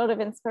takes a lot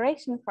of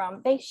inspiration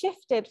from, they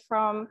shifted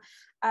from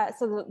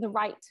the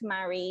right to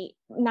marry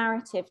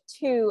narrative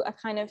to a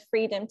kind of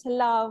freedom to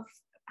love,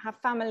 have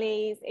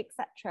families,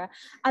 etc.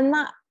 And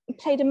that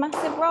played a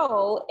massive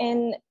role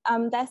in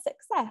their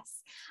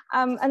success.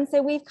 And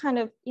so we've kind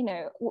of, you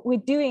know, we're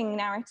doing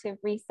narrative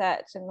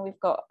research, and we've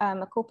got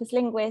a corpus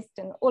linguist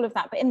and all of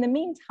that. But in the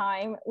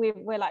meantime,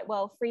 we're like,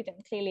 well, freedom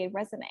clearly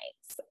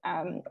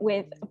resonates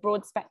with a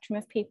broad spectrum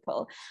of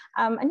people.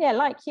 And yeah,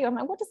 like you, I'm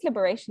like, what does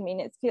liberation mean?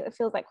 It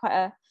feels like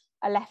quite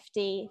a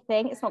lefty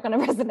thing. It's not going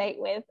to resonate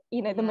with,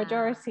 you know, the Yeah.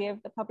 majority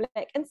of the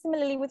public. And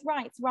similarly with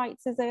rights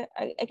is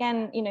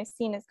again, you know,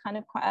 seen as kind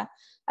of quite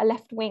a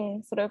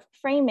left-wing sort of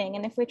framing.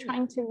 And if we're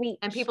trying to reach,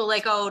 and people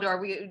like, oh,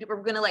 we're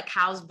going to let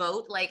cows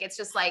vote? Like, it's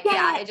just like,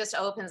 it just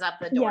opens up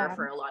the door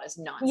for a lot of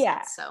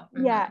nonsense. So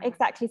yeah,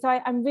 exactly. So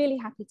I'm really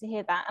happy to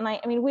hear that. And I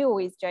mean, we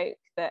always joke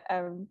that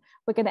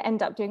we're going to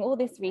end up doing all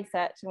this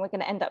research and we're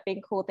going to end up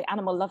being called the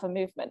animal lover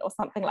movement or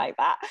something like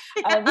that.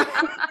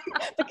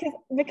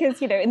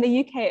 Because, you know, in the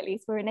UK, at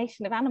least, we're a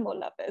nation of animal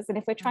lovers. And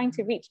if we're trying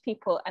to reach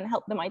people and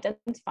help them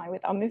identify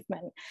with our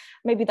movement,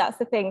 maybe that's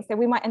the thing. So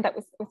we might end up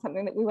with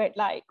something that we won't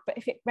like, but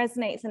if it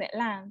resonates and it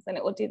lands, then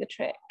it will do the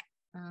trick.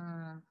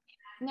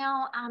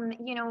 Now,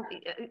 you know,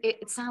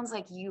 it sounds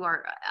like you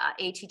are,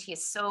 ATT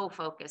is so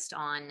focused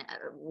on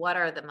what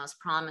are the most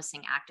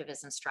promising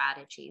activism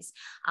strategies.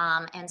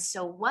 And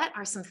so what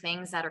are some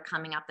things that are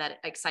coming up that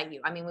excite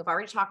you? I mean, we've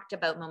already talked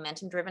about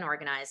momentum-driven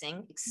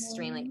organizing,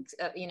 extremely,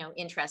 you know,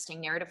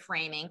 interesting narrative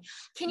framing.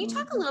 Can you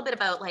talk a little bit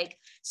about like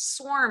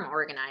swarm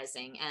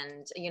organizing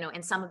and, you know,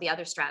 and some of the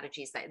other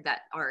strategies that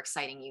are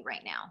exciting you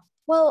right now?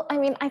 Well, I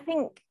mean, I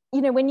think,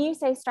 you know, when you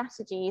say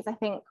strategies, I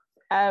think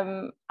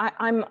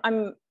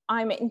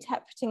I'm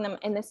interpreting them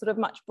in this sort of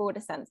much broader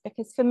sense,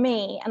 because for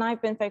me, and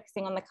I've been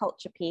focusing on the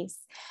culture piece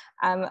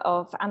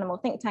of Animal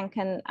Think Tank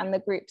and the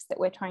groups that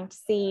we're trying to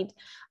seed,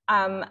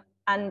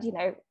 and, you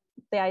know,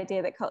 the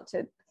idea that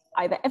culture,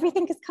 either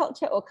everything is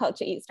culture or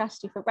culture eats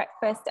strategy for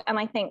breakfast. And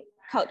I think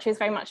culture is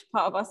very much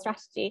part of our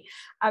strategy.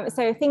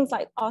 So things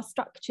like our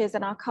structures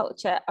and our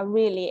culture are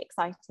really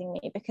exciting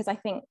me, because I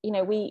think, you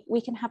know,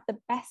 we can have the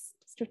best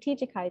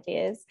strategic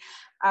ideas,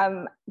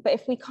 but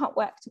if we can't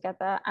work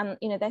together, and,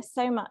 you know, there's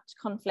so much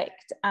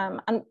conflict,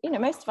 and, you know,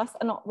 most of us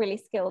are not really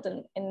skilled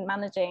in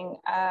managing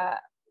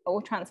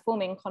or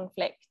transforming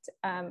conflict,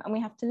 and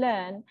we have to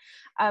learn.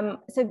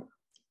 So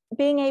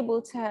being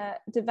able to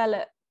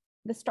develop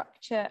the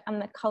structure and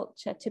the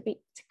culture to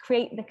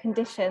create the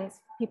conditions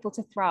for people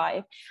to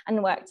thrive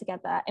and work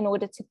together in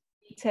order to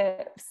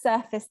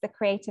surface the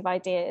creative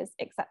ideas,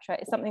 etc.,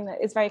 is something that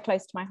is very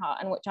close to my heart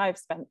and which I've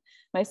spent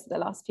most of the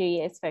last few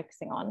years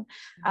focusing on.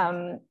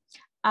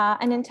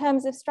 And in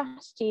terms of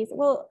strategies,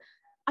 well,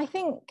 I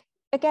think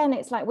again,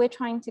 it's like we're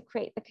trying to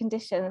create the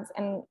conditions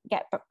and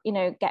get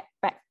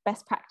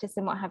best practice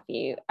and what have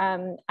you,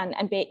 and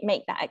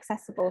make that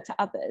accessible to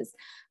others.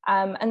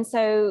 And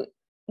so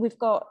we've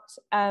got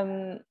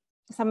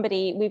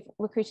we've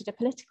recruited a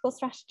political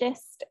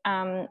strategist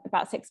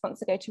about 6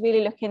 months ago to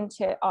really look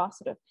into our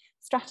sort of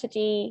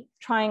strategy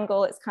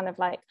triangle. It's kind of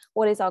like,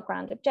 what is our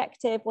grand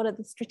objective? What are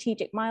the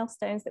strategic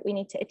milestones that we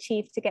need to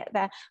achieve to get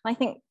there? And I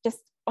think, just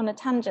on a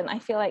tangent, I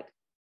feel like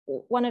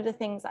one of the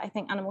things that I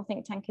think Animal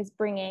Think Tank is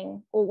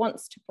bringing, or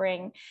wants to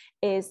bring,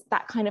 is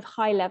that kind of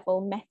high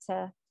level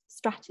meta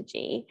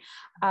strategy,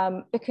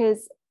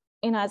 because,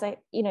 you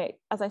know,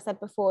 as I said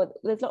before,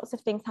 there's lots of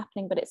things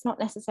happening, but it's not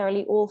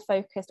necessarily all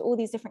focused. All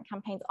these different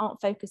campaigns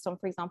aren't focused on,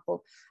 for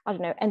example, I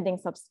don't know, ending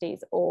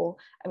subsidies, or,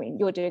 I mean,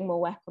 you're doing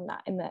more work on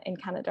that in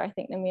Canada, I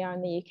think, than we are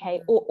in the UK,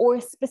 or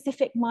a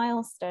specific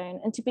milestone.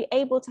 And to be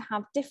able to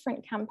have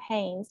different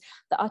campaigns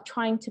that are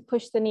trying to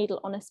push the needle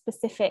on a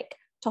specific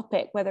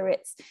topic, whether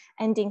it's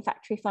ending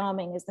factory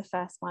farming as the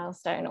first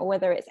milestone, or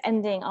whether it's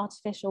ending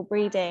artificial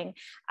breeding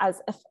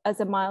as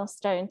a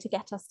milestone to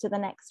get us to the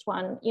next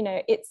one, you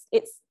know, it's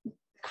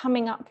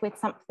coming up with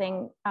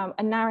something,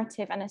 a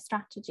narrative and a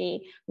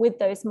strategy with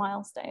those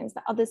milestones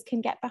that others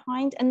can get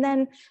behind, and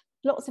then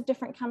lots of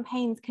different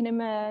campaigns can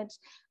emerge.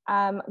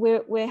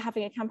 We're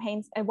having a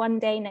campaign one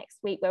day next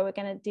week where we're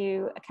going to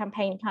do a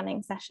campaign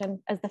planning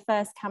session as the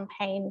first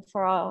campaign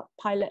for our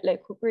pilot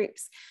local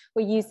groups.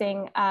 We're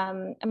using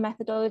a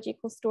methodology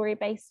called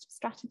story-based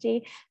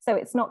strategy. So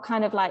it's not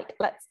kind of like,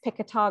 let's pick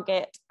a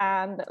target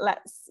and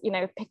let's, you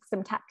know, pick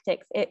some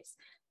tactics. It's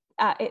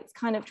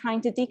kind of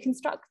trying to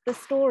deconstruct the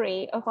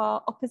story of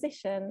our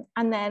opposition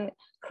and then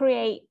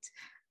create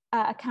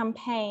a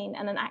campaign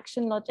and an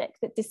action logic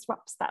that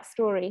disrupts that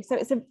story. So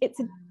it's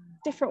a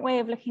different way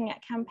of looking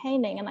at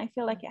campaigning, and I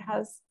feel like it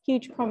has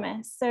huge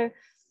promise. So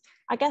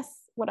I guess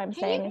what I'm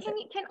saying is,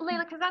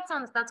 Laila, because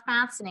that's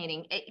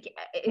fascinating.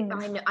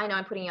 I know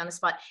I'm putting you on the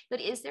spot,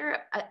 but is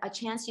there a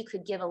chance you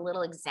could give a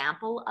little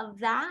example of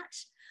that?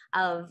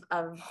 Of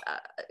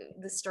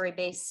the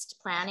story-based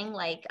planning,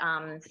 like,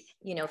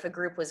 you know, if a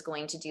group was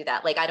going to do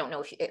that, like, I don't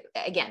know if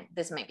again,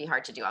 this might be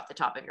hard to do off the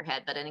top of your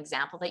head, but an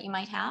example that you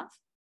might have?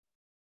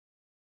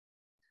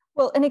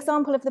 Well, an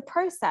example of the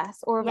process,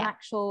 or of an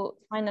actual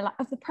final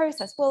of the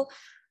process. Well,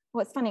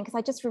 it's funny because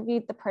I just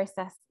reviewed the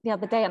process the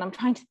other day, and I'm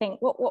trying to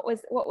think what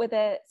were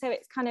the, so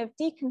it's kind of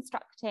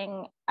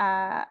deconstructing.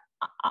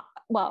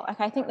 Well,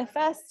 okay, I think the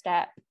first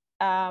step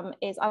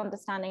is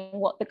understanding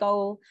what the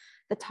goal,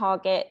 the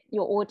target,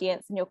 your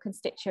audience and your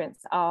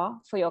constituents are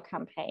for your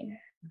campaign.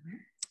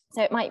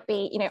 So it might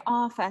be, you know,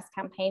 our first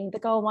campaign, the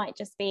goal might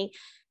just be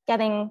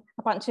getting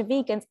a bunch of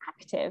vegans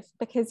active,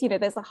 because, you know,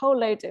 there's a whole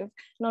load of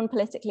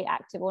non-politically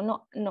active or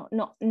not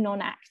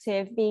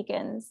non-active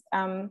vegans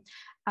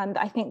and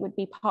I think would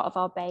be part of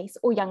our base,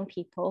 or young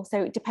people.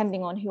 So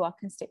depending on who our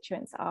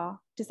constituents are,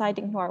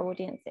 deciding who our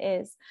audience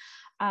is.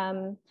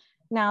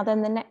 Now,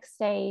 then the next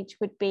stage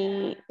would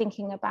be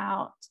thinking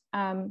about,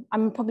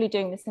 I'm probably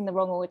doing this in the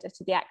wrong order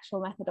to the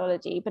actual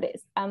methodology, but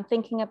it's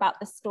thinking about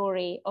the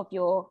story of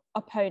your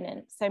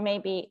opponent. So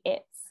maybe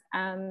it's,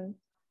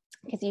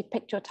 because you've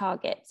picked your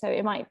target. So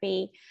it might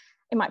be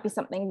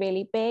something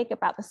really big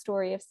about the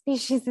story of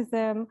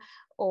speciesism,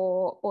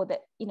 or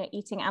that, you know,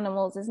 eating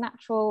animals is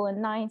natural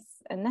and nice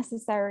and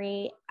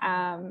necessary.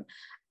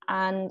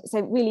 And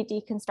so really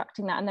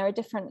deconstructing that. And there are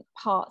different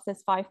parts.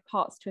 There's 5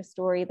 parts to a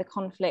story: the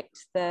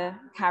conflict, the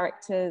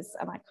characters,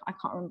 and I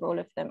can't remember all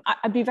of them.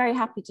 I'd be very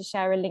happy to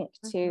share a link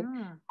to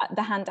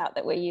the handout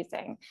that we're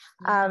using.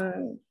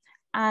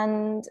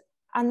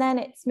 And then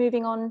it's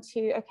moving on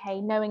to, okay,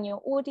 knowing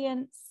your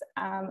audience,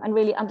 and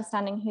really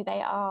understanding who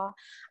they are,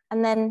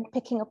 and then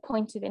picking a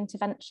point of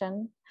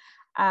intervention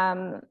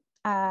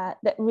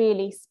that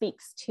really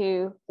speaks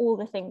to all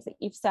the things that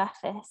you've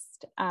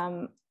surfaced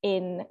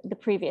in the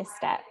previous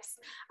steps.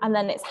 And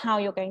then it's how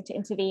you're going to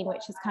intervene,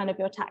 which is kind of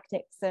your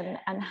tactics, and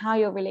how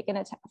you're really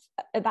going to,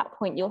 at that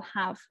point, you'll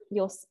have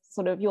your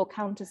sort of your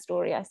counter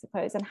story, I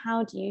suppose, and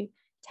how do you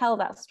tell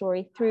that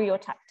story through your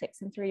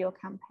tactics and through your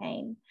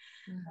campaign.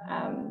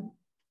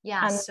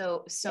 Yeah,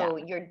 so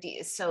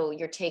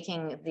you're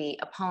taking the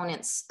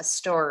opponent's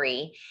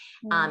story,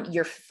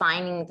 you're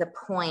finding the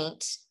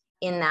point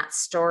in that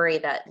story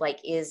that like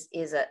is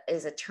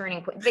a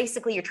turning point.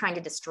 Basically, you're trying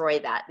to destroy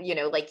that, you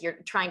know, like you're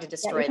trying to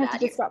destroy that.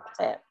 Disrupt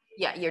it.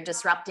 Yeah, you're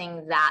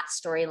disrupting that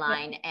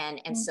storyline,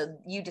 and so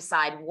you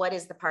decide what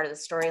is the part of the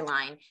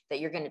storyline that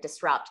you're going to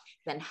disrupt.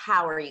 Then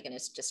how are you going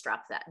to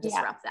disrupt that?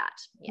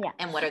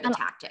 And what are the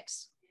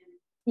tactics?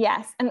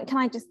 Yes, and can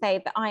I just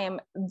say that I am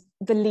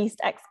the least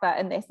expert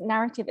in this.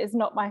 Narrative is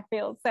not my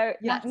field, so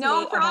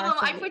no problem.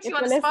 I put you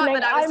on the spot,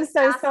 but I was just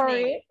so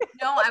sorry.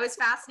 No, I was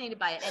fascinated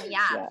by it,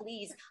 and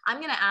please, I'm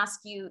going to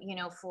ask you, you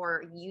know,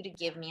 for you to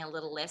give me a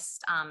little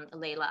list,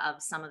 Laila,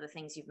 of some of the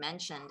things you've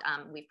mentioned.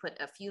 We've put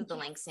a few of the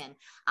links in,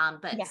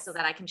 but so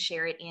that I can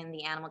share it in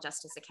the Animal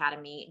Justice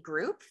Academy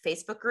group,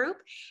 Facebook group,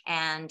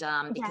 and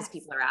because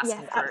people are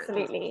asking for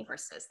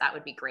resources, that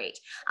would be great.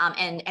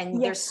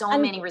 And there's so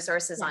many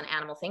resources on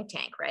Animal Think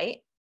Tank. Right?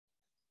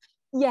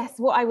 Yes,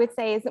 what I would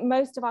say is that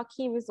most of our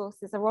key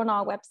resources are on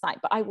our website,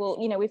 but I will,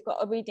 you know, we've got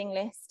a reading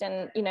list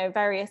and, you know,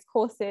 various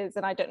courses,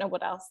 and I don't know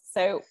what else.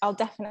 So I'll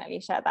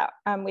definitely share that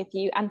with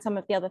you, and some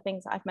of the other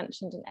things that I've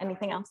mentioned, and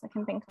anything else I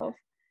can think of.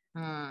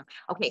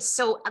 Okay,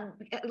 so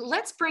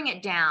let's bring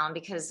it down,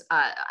 because,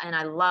 and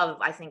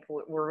I think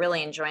we're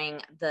really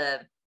enjoying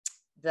the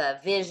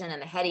vision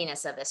and the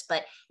headiness of this.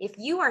 But if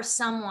you are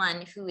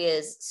someone who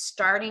is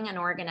starting an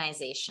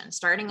organization,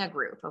 starting a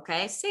group,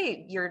 okay,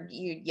 say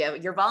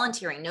you're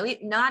volunteering, no,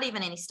 not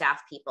even any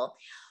staff people,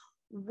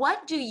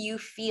 what do you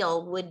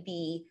feel would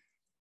be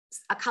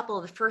a couple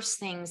of the first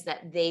things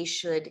that they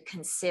should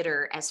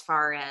consider as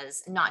far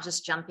as not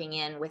just jumping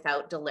in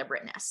without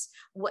deliberateness?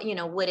 What, you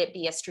know, would it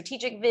be a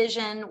strategic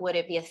vision? Would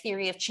it be a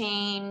theory of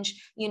change?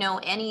 You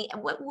know,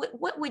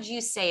 what would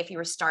you say if you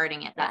were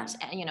starting at that,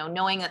 you know,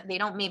 knowing that they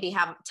don't maybe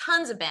have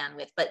tons of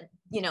bandwidth, but,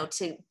 you know,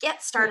 to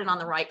get started on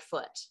the right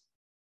foot?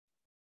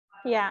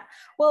 Yeah,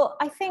 well,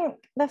 I think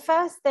the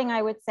first thing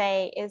I would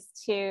say is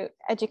to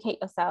educate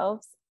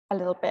yourselves a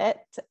little bit,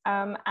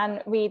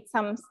 and read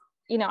some.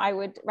 You know, I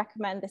would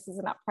recommend This Is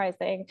an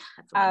Uprising,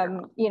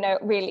 you know,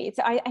 really.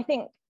 So I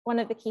think one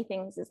of the key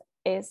things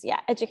is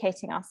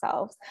educating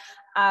ourselves.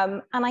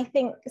 And I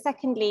think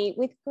secondly,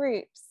 with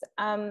groups,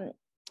 I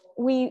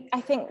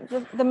think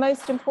the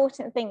most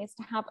important thing is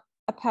to have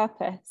a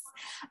purpose,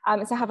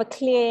 to have a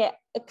clear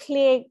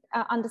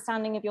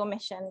understanding of your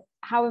mission,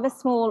 however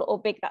small or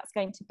big that's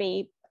going to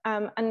be.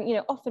 And, you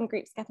know, often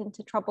groups get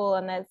into trouble,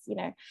 and there's, you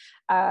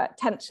know,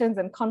 tensions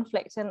and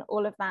conflict and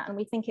all of that, and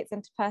we think it's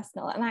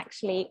interpersonal, and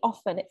actually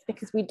often it's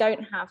because we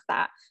don't have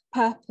that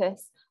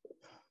purpose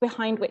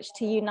behind which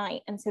to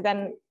unite, and so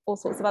then all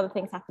sorts of other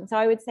things happen. So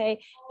I would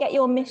say, get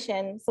your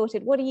mission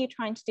sorted. What are you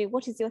trying to do?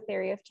 What is your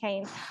theory of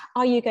change?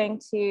 Are you going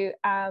to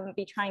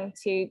be trying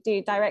to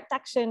do direct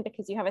action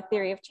because you have a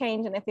theory of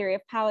change and a theory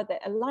of power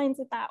that aligns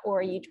with that? Or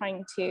are you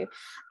trying to, you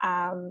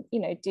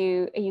know,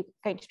 are you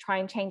going to try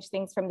and change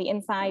things from the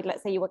inside?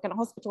 Let's say you work in a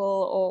hospital,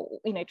 or,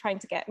 you know, trying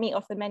to get meat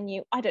off the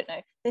menu. I don't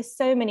know. There's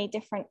so many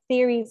different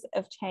theories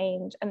of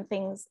change and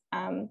things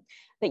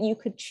that you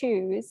could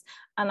choose.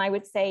 And I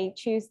would say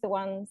choose the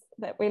ones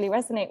that really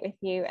resonate with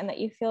you and that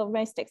you feel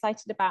most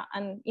excited about,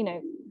 and, you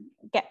know,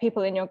 get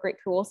people in your group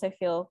who also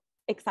feel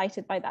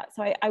excited by that.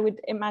 So I would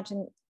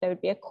imagine there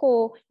would be a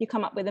core, you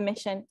come up with a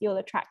mission, you'll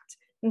attract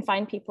and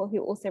find people who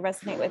also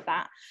resonate with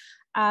that.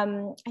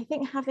 I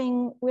think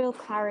having real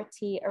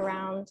clarity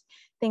around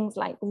things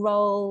like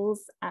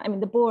roles, I mean,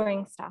 the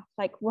boring stuff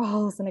like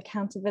roles and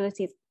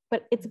accountabilities,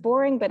 but it's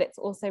boring, but it's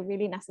also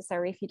really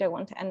necessary if you don't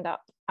want to end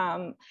up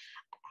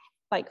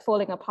like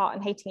falling apart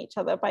and hating each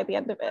other by the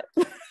end of it.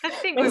 I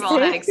think we've all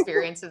had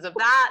experiences of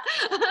that.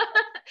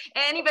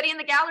 Anybody in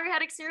the gallery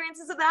had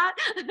experiences of that?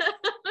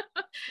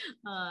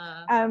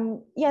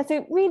 Yeah,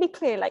 so really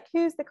clear, like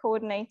who's the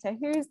coordinator,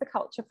 who's the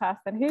culture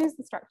person, who's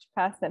the structure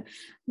person,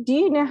 do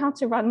you know how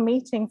to run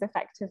meetings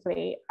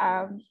effectively?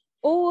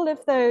 All of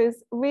those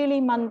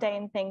really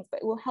mundane things,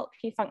 but it will help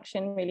you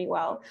function really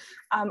well.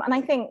 And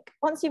I think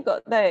once you've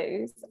got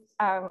those,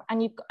 and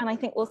I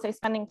think also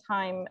spending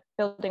time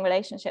building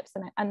relationships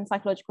and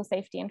psychological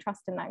safety and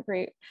trust in that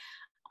group,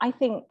 I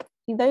think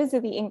those are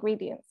the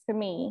ingredients for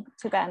me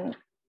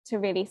to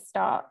really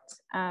start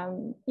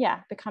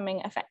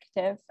becoming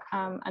effective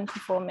and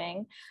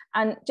performing.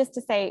 And just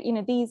to say,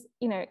 these,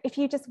 if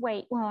you just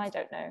wait, well, I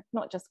don't know,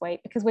 not just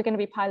wait, because we're going to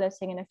be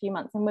piloting in a few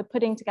months and we're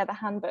putting together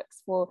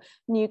handbooks for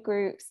new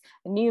groups,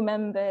 new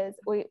members.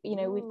 We've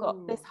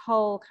got this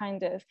whole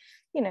kind of,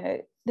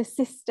 the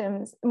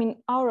systems. I mean,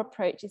 our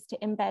approach is to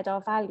embed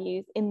our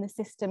values in the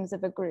systems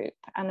of a group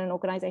and an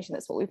organization.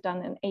 That's what we've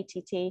done in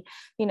ATT.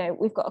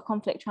 We've got a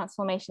conflict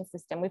transformation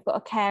system, we've got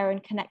a care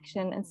and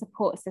connection and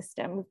support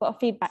system, we've got a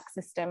feedback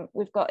system,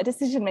 we've got a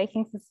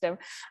decision-making system,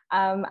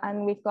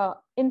 and we've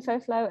got info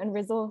flow and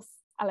resource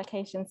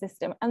allocation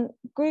system, and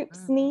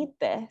groups need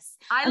this.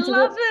 I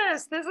love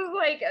this. This is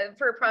like,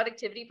 for a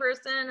productivity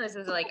person, this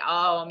is like,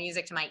 oh,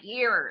 music to my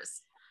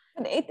ears.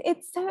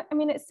 It's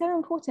so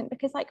important,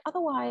 because like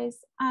otherwise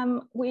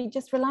we're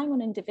just relying on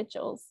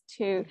individuals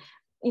to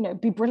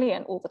be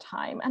brilliant all the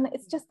time, and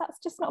that's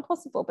just not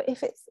possible. But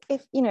if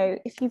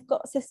you've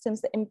got systems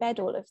that embed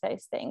all of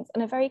those things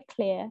and are very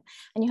clear,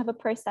 and you have a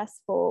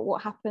process for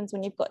what happens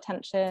when you've got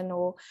tension,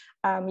 or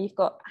you've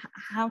got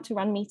how to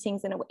run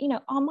meetings in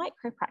our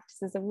micro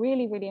practices are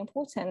really, really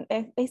important.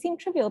 They seem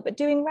trivial, but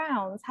doing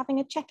rounds,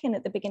 having a check-in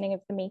at the beginning of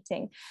the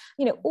meeting,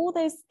 all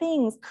those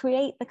things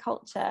create the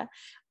culture.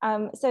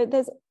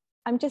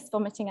 I'm just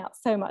vomiting out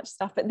so much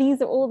stuff, but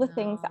these are all the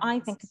things that I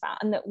think about,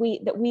 and that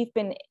we've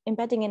been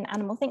embedding in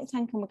Animal Think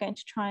Tank, and we're going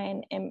to try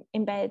and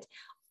embed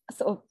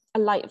sort of a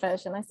light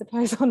version, I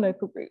suppose, on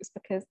local groups,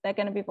 because they're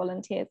going to be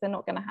volunteers. They're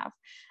not going to have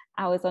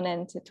hours on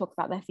end to talk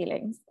about their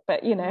feelings,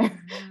 but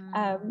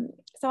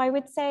so I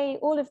would say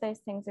all of those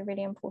things are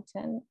really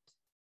important.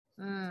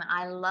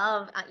 I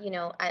love,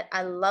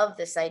 I love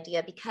this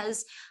idea,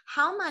 because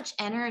how much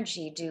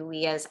energy do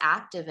we as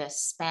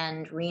activists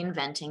spend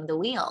reinventing the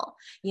wheel?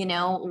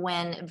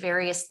 When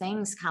various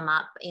things come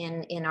up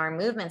in our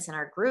movements, in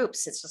our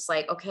groups, it's just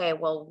like, okay,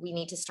 well, we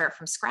need to start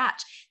from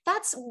scratch.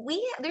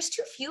 There's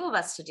too few of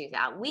us to do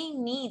that. We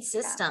need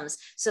systems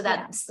so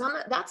that some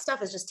of that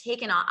stuff is just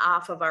taken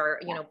off of our,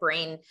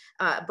 brain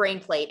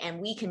plate,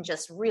 and we can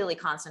just really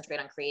concentrate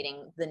on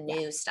creating the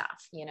new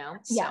stuff,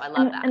 So I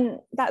love that. And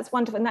that's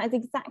wonderful. And that is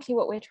exactly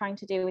what we're trying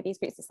to do with these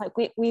groups. It's like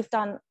we've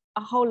done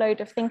a whole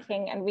load of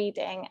thinking and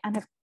reading, and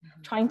have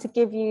trying to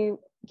give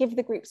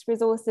the groups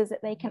resources that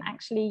they can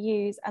actually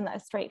use and that are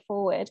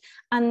straightforward,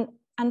 and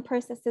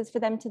processes for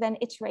them to then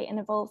iterate and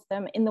evolve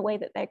them in the way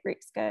that their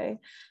groups go.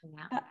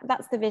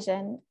 That's the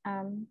vision.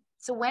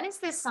 So when is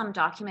this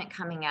document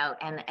coming out?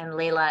 And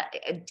Laila,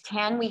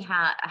 can we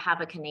have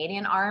a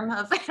Canadian arm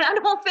of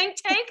Animal Think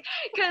Tank?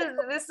 Because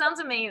this sounds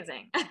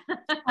amazing.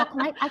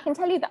 I can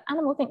tell you that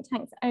Animal Think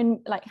Tank's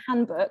own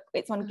handbook,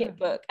 it's on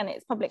Gitbook and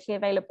it's publicly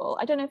available.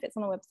 I don't know if it's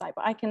on a website,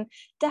 but I can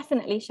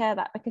definitely share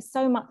that, because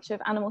so much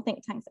of Animal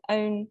Think Tank's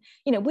own,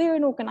 we're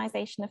an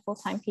organization of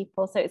full-time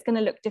people, so it's going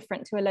to look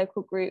different to a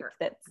local group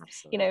that's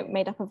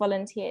made up of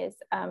volunteers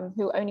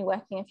who are only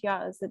working a few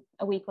hours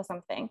a week or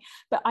something.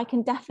 But I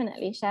can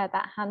definitely share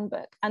that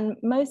handbook, and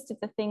most of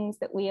the things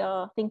that we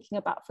are thinking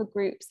about for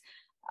groups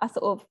are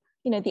sort of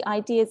the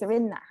ideas are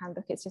in that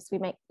handbook. It's just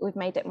we've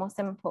made it more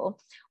simple.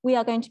 We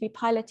are going to be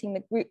piloting the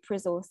group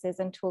resources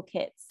and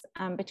toolkits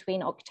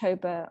between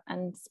October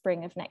and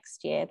spring of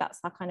next year. That's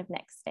our kind of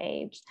next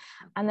stage.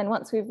 And then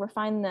once we've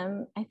refined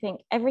them, I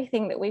think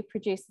everything that we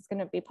produce is going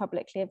to be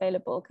publicly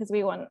available, because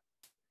we want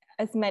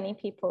as many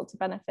people to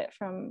benefit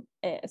from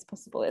it as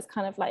possible. It's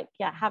kind of like,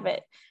 have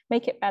it,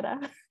 make it better.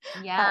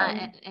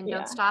 And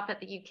don't stop at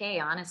the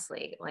UK,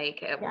 honestly.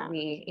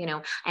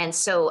 And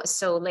so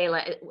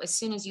Laila, as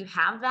soon as you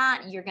have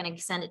that, you're going to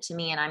send it to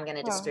me, and I'm going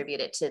to distribute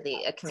it to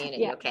the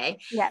community. Okay.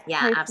 Totally.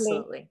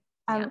 Absolutely.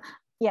 And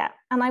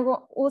I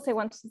also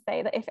wanted to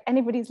say that if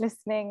anybody's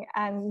listening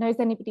and knows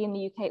anybody in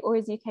the UK or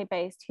is UK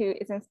based who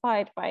is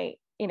inspired by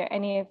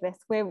any of this,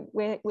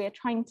 we're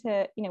trying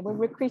to, we're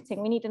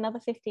recruiting. We need another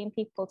 15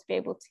 people to be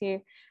able to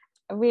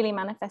really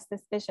manifest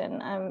this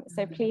vision.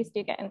 So please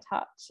do get in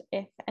touch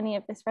if any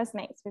of this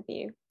resonates with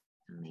you.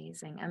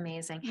 Amazing.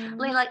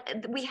 Laila,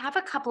 we have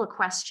a couple of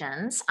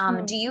questions.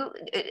 Do you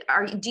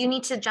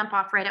need to jump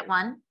off right at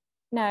one?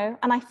 No,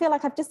 and I feel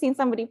like I've just seen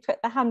somebody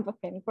put the handbook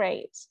in.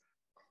 Great.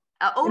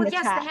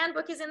 Yes, the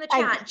handbook is in the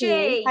chat.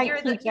 Jay,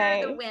 you're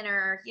the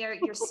winner.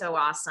 You're so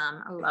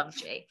awesome. I love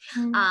Jay.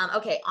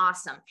 Okay,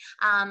 awesome.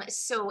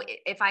 So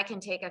if I can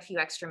take a few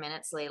extra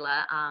minutes,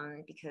 Laila,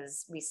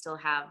 because we still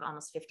have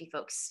almost 50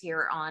 folks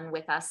here on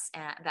with us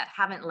that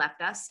haven't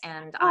left us,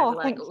 and I would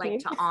like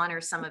to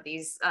honor some of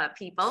these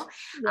people.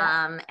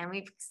 And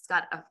we've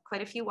got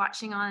quite a few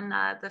watching on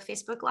the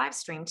Facebook live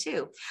stream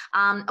too.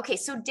 Okay,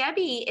 so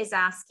Debbie is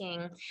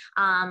asking,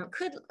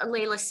 could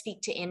Laila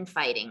speak to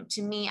infighting?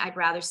 To me, I'd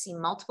rather see see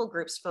multiple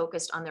groups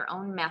focused on their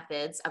own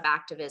methods of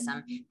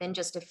activism than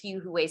just a few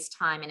who waste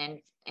time and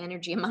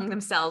energy among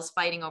themselves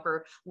fighting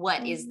over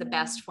what is the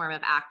best form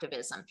of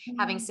activism.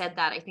 Having said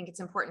that, I think it's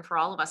important for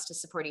all of us to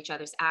support each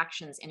other's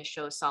actions in a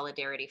show of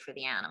solidarity for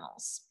the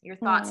animals. Your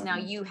thoughts? Now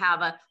you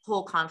have a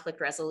whole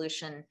conflict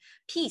resolution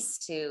piece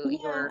to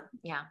your,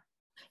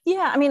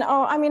 Yeah, I mean,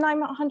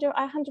 I'm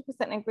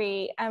 100%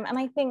 agree. And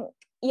I think,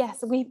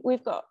 yes,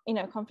 we've got,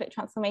 conflict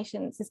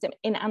transformation system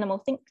in Animal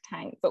Think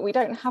Tank, but we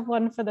don't have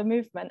one for the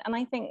movement. And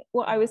I think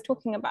what I was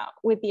talking about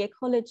with the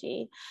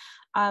ecology,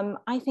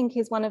 I think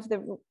is one of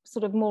the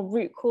sort of more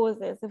root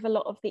causes of a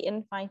lot of the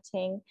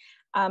infighting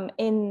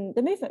in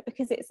the movement,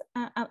 because it's,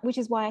 which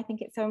is why I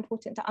think it's so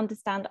important to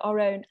understand our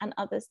own and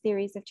others'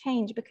 theories of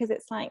change, because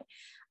it's like,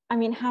 I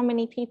mean, how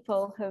many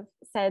people have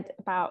said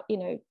about,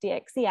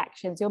 DXC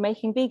actions, you're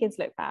making vegans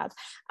look bad,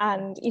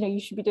 and, you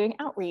should be doing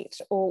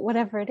outreach or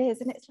whatever it is.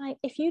 And it's like,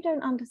 if you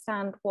don't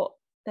understand what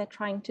they're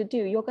trying to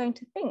do, you're going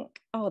to think,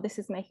 oh, this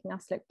is making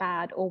us look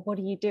bad, or what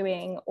are you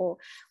doing, or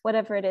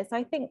whatever it is. So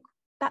I think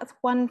that's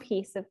one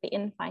piece of the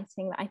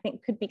infighting that I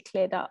think could be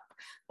cleared up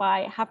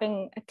by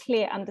having a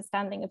clear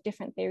understanding of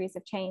different theories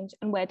of change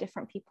and where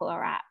different people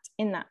are at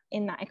in that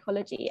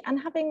ecology, and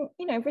having,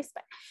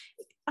 respect.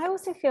 I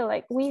also feel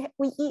like we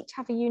each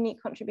have a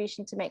unique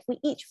contribution to make. We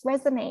each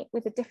resonate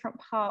with a different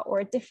part or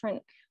a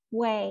different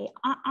way.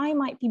 I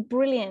might be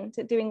brilliant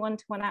at doing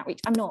one-to-one outreach.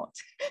 I'm not,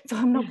 so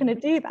I'm not going to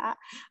do that.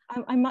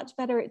 I'm much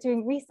better at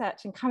doing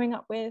research and coming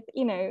up with,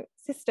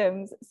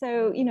 systems.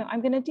 So,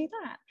 I'm going to do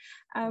that.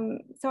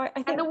 So I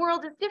think, and the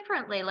world is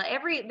different, Laila.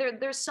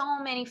 There's so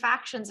many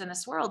factions in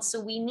this world. So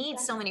we need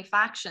so many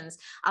factions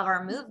of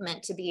our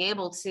movement to be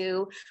able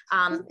to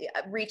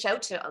reach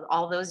out to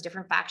all those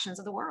different factions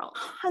of the world.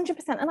 100%.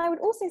 And I would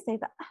also say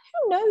that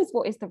who knows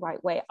what is the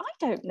right way? I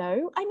don't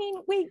know. I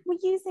mean, we're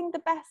using the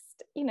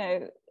best,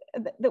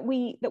 that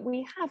we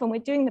have, and we're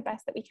doing the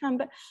best that we can,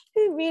 but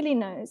who really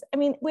knows? I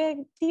mean, we're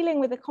dealing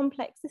with a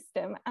complex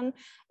system, and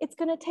it's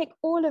going to take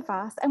all of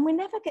us, and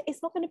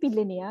it's not going to be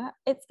linear.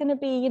 It's going to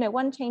be,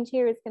 one change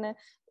here is going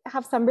to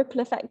have some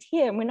ripple effect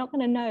here, and we're not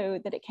going to know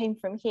that it came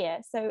from here.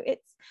 So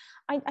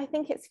I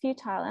think it's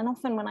futile. And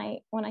often when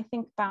I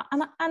think about,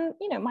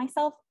 and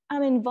myself,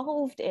 I'm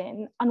involved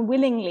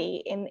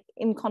unwillingly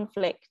in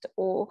conflict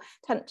or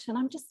tension,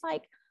 I'm just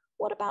like,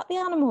 what about the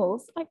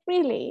animals? Like,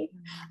 really?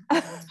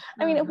 I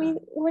mean,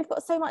 we've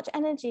got so much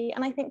energy,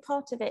 and I think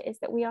part of it is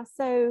that we are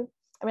so,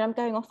 I mean, I'm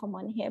going off on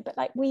one here, but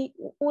like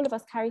all of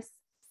us carry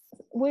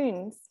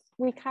wounds.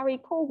 We carry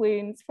core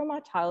wounds from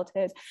our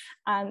childhood,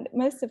 and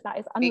most of that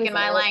is unresolved. Speaking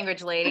my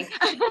language, lady.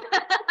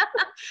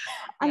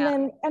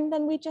 And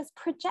then we just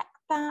project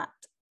that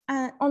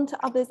onto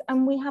others,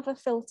 and we have a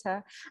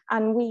filter,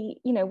 and we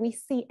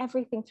see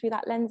everything through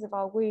that lens of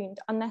our wound,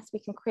 unless we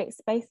can create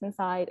space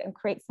inside and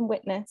create some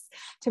witness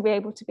to be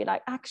able to be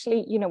like,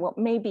 actually, you know what,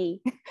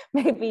 maybe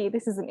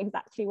this isn't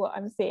exactly what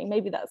I'm seeing,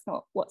 maybe that's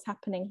not what's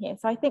happening here.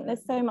 So I think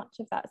there's so much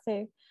of that.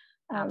 So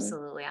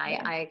absolutely.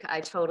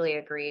 I totally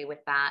agree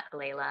with that,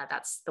 Laila.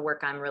 That's the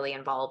work I'm really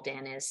involved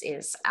in,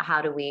 is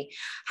how do we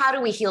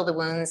heal the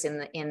wounds in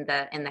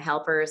the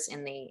helpers,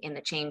 in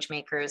the change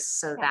makers,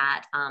 so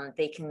that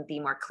they can be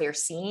more clear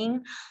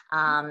seeing,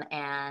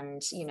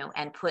 and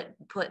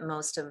put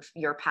most of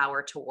your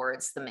power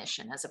towards the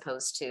mission, as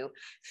opposed to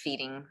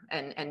feeding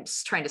and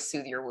trying to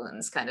soothe your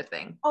wounds, kind of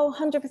thing. Oh,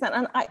 100%.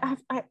 And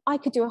I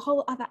could do a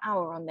whole other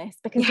hour on this,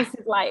 because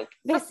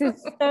this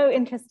is so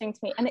interesting to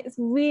me, and it's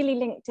really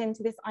linked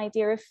into this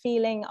idea of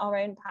feeling our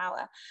own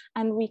power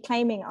and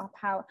reclaiming our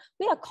power.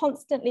 We are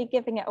constantly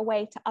giving it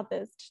away to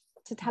others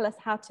to tell us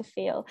how to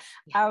feel,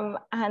 and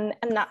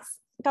that's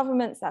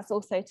governments, that's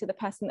also to the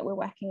person that we're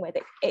working with.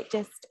 It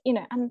just,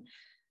 and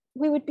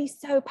we would be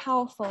so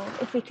powerful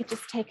if we could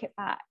just take it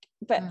back,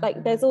 but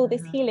like there's all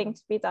this healing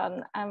to be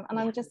done, and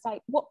I'm just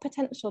like, what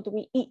potential do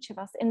we each of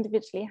us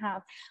individually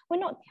have?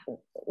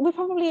 We're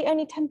probably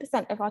only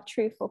 10% of our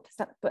true full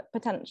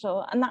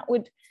potential, and that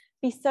would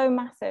be so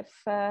massive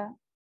for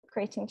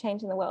creating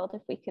change in the world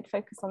if we could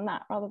focus on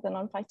that rather than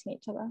on fighting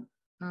each other.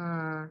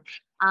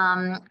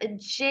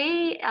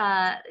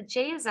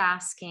 Jay is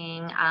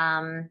asking,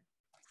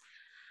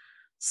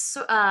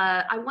 so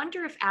I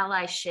wonder if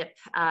allyship,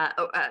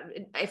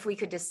 if we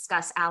could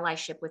discuss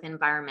allyship with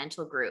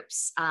environmental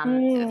groups.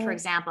 For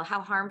example, how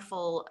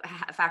harmful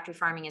factory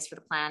farming is for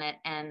the planet,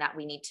 and that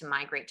we need to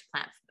migrate to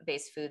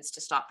plant-based foods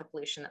to stop the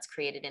pollution that's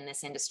created in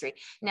this industry.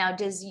 Now,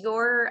 does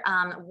your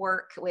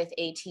work with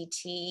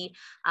ATT,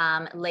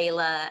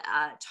 Laila,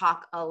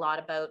 talk a lot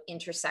about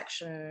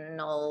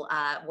intersectional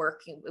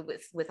work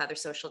with other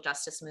social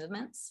justice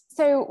movements?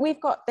 So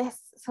we've got this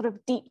sort of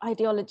deep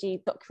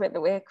ideology document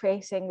that we're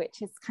creating,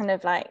 which is kind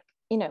of like,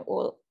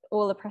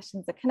 all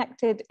oppressions are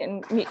connected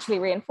and mutually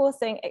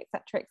reinforcing,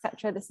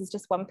 etc. This is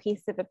just one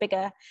piece of a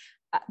bigger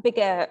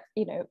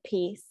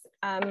piece.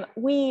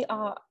 We're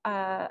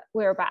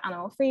about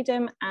animal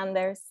freedom,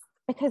 and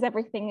because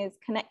everything is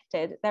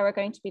connected, there are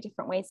going to be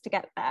different ways to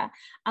get there.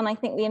 And I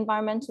think the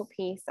environmental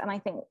piece, and I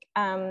think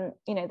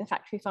the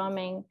factory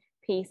farming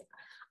piece,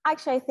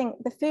 actually I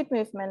think the food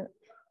movement,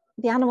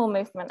 the animal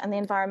movement and the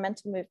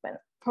environmental movement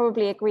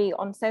probably agree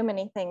on so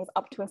many things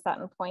up to a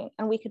certain point,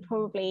 and we could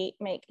probably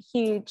make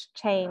huge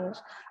change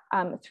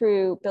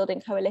through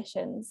building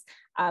coalitions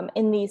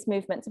in these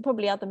movements, and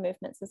probably other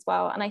movements as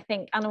well. And I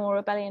think Animal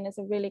Rebellion is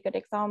a really good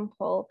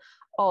example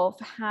of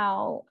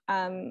how,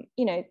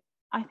 you know,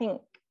 I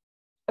think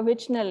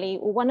originally,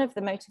 one of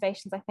the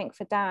motivations, I think,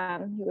 for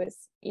Dan, who was,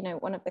 you know,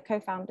 one of the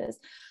co-founders,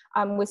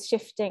 was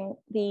shifting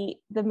the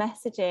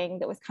messaging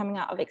that was coming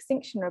out of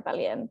Extinction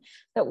Rebellion,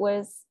 that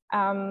was,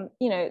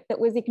 you know, that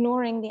was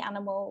ignoring the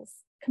animals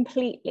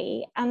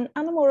completely. And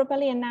Animal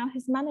Rebellion now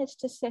has managed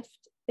to shift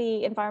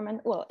the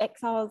environment, well,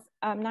 XR's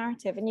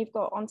narrative, and you've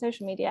got on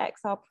social media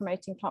XR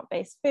promoting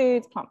plant-based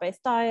foods,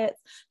 plant-based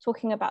diets,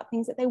 talking about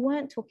things that they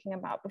weren't talking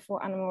about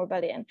before Animal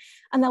Rebellion.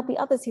 And there'll be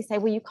others who say,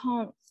 well, you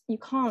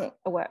can't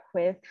work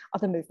with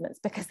other movements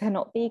because they're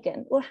not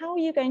vegan. Well, how are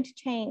you going to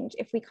change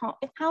if we can't,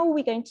 how are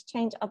we going to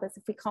change others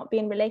if we can't be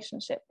in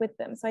relationship with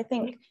them? So I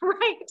think,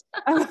 right.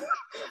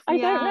 I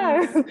don't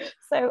know.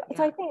 So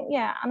I think,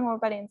 yeah, Animal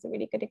Rebellion is a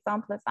really good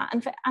example of that.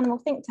 And for Animal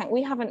Think Tank,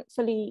 we haven't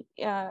fully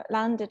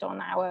landed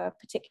on our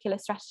particular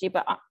strategy,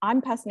 but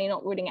I'm personally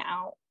not ruling it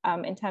out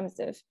in terms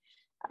of,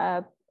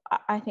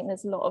 I think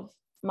there's a lot of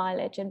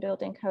mileage in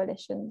building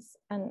coalitions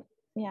and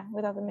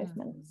with other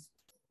movements.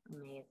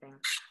 Amazing.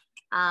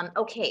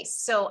 Okay,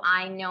 so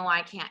I know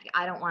I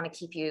don't want to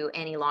keep you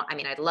any long. I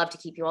mean, I'd love to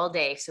keep you all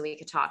day so we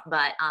could talk,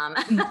 but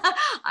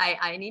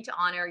I need to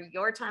honor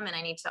your time, and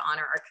I need to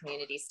honor our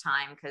community's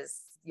time,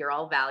 because you're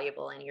all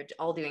valuable and you're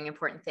all doing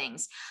important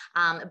things.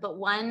 But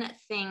one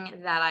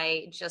thing that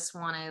I just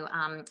want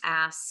to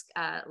ask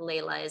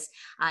Laila is,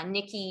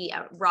 Nikki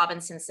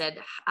Robinson said,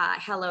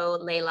 hello,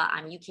 Laila,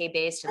 I'm UK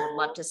based and would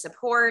love to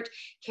support.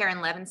 Karen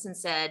Levinson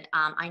said,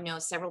 I know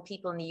several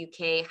people in the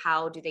UK.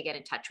 How do they get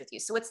in touch with you?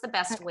 So what's the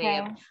best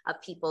way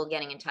of people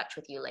getting in touch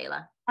with you,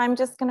 Laila? I'm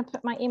just going to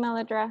put my email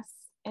address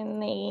in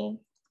the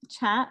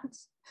chat.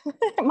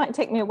 It might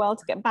take me a while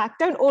to get back.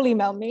 Don't all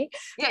email me.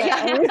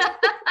 Yeah.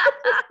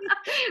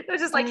 They're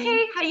just like,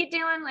 hey, how you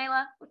doing,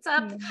 Laila? What's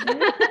up?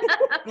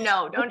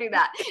 No, don't do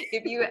that.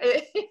 If you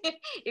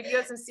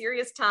have some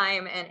serious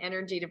time and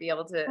energy to be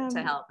able to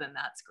help, then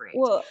that's great.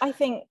 Well, I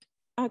think,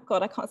 oh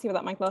God, I can't see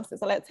without my glasses.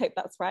 So let's hope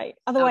that's right.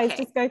 Otherwise,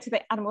 just go to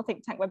the Animal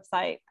Think Tank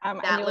website.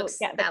 That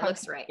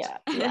looks right.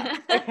 Yeah.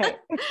 Okay.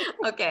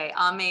 Okay.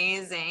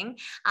 Amazing.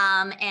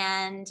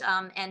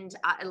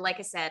 Like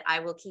I said, I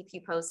will keep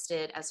you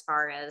posted as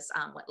far as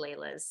what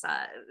Laila's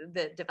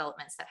the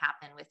developments that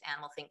happen with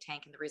Animal Think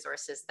Tank and the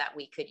resources that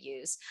we could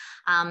use.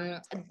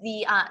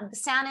 The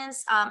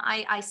Sanas,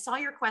 I saw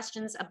your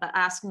questions about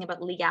asking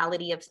about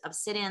legality of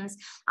sit-ins.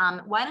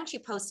 Why don't you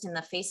post in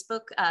the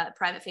Facebook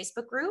private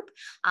Facebook group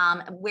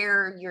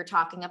where you're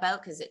talking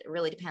about, because it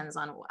really depends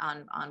on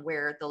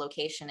where the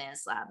location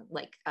is,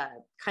 like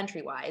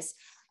country-wise.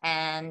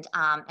 And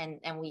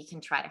we can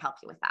try to help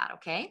you with that.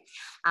 Okay.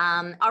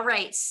 All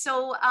right.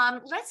 So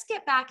let's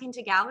get back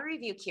into gallery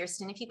view.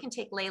 Kirsten, if you can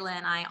take Laila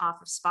and I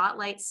off of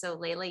spotlight. So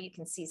Laila, you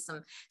can see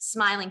some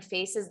smiling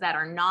faces that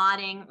are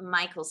nodding.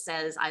 Michael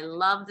says, I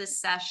love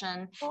this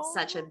session.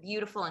 Such a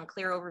beautiful and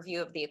clear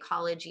overview of the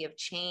ecology of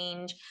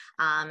change.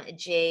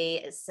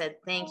 Jay said,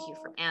 thank you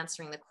for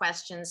answering the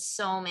questions.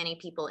 So many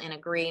people in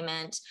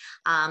agreement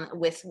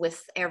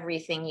with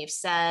everything you've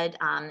said.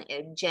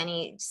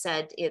 Jenny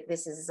said,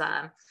 this is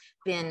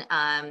been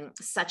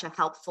such a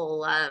helpful,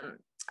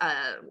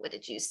 what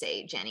did you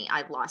say, Jenny?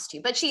 I've lost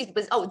you, but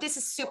this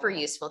is super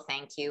useful.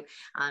 Thank you.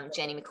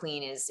 Jenny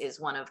McQueen is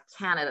one of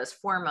Canada's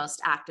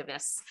foremost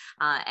activists,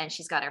 and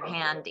she's got her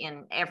hand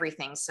in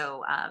everything.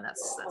 So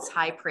that's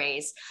high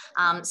praise.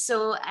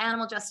 So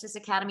Animal Justice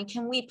Academy,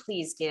 can we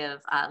please give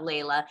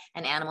Laila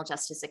an Animal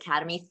Justice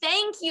Academy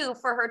thank you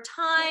for her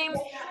time,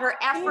 her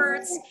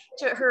efforts,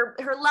 to her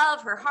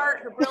love, her heart,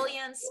 her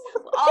brilliance,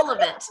 all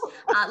of it.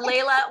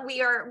 Laila,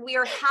 we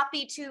are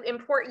happy to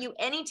import you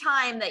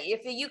anytime that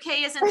if the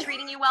UK isn't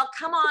treating you well,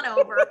 come on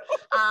over.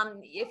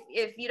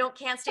 If you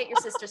can't stay at your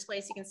sister's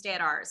place, you can stay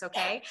at ours.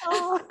 Okay.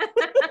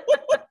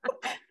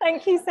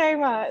 Thank you so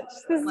much.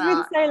 This has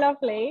been so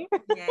lovely.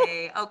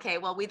 Yay. Okay.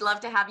 Well, we'd love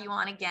to have you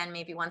on again,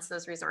 maybe once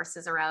those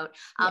resources are out.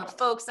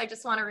 Folks, I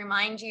just want to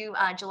remind you,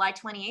 July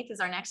 28th is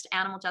our next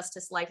Animal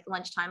Justice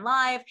Lunchtime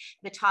Live.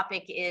 The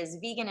topic is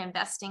Vegan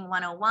Investing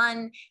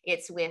 101.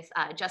 It's with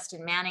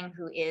Justin Manning,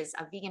 who is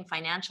a vegan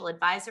financial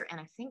advisor.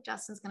 And I think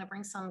Justin's going to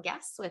bring some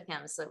guests with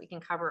him so that we can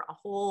cover a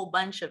whole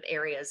bunch of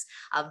areas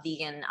of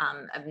vegan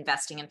of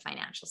investing and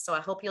financial. So I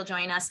hope you'll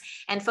join us.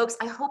 And folks,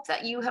 I hope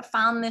that you have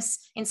found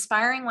this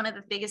inspiring. One of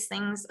the biggest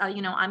things, I'm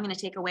going to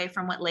take away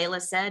from what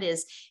Laila said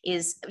is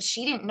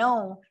she didn't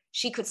know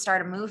she could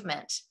start a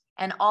movement.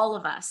 And all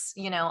of us,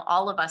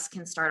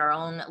 can start our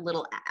own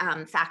little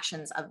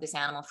factions of this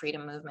animal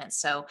freedom movement.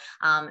 So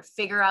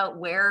figure out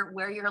where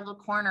your little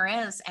corner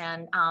is,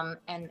 and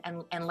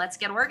let's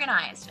get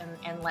organized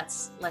and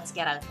let's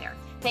get out there.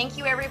 Thank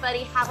you, everybody.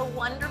 Have a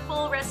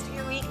wonderful rest of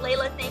your week.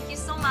 Laila, thank you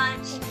so much.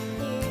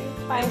 Thank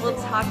you. Bye.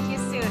 We'll talk to you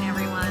soon,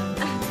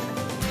 everyone.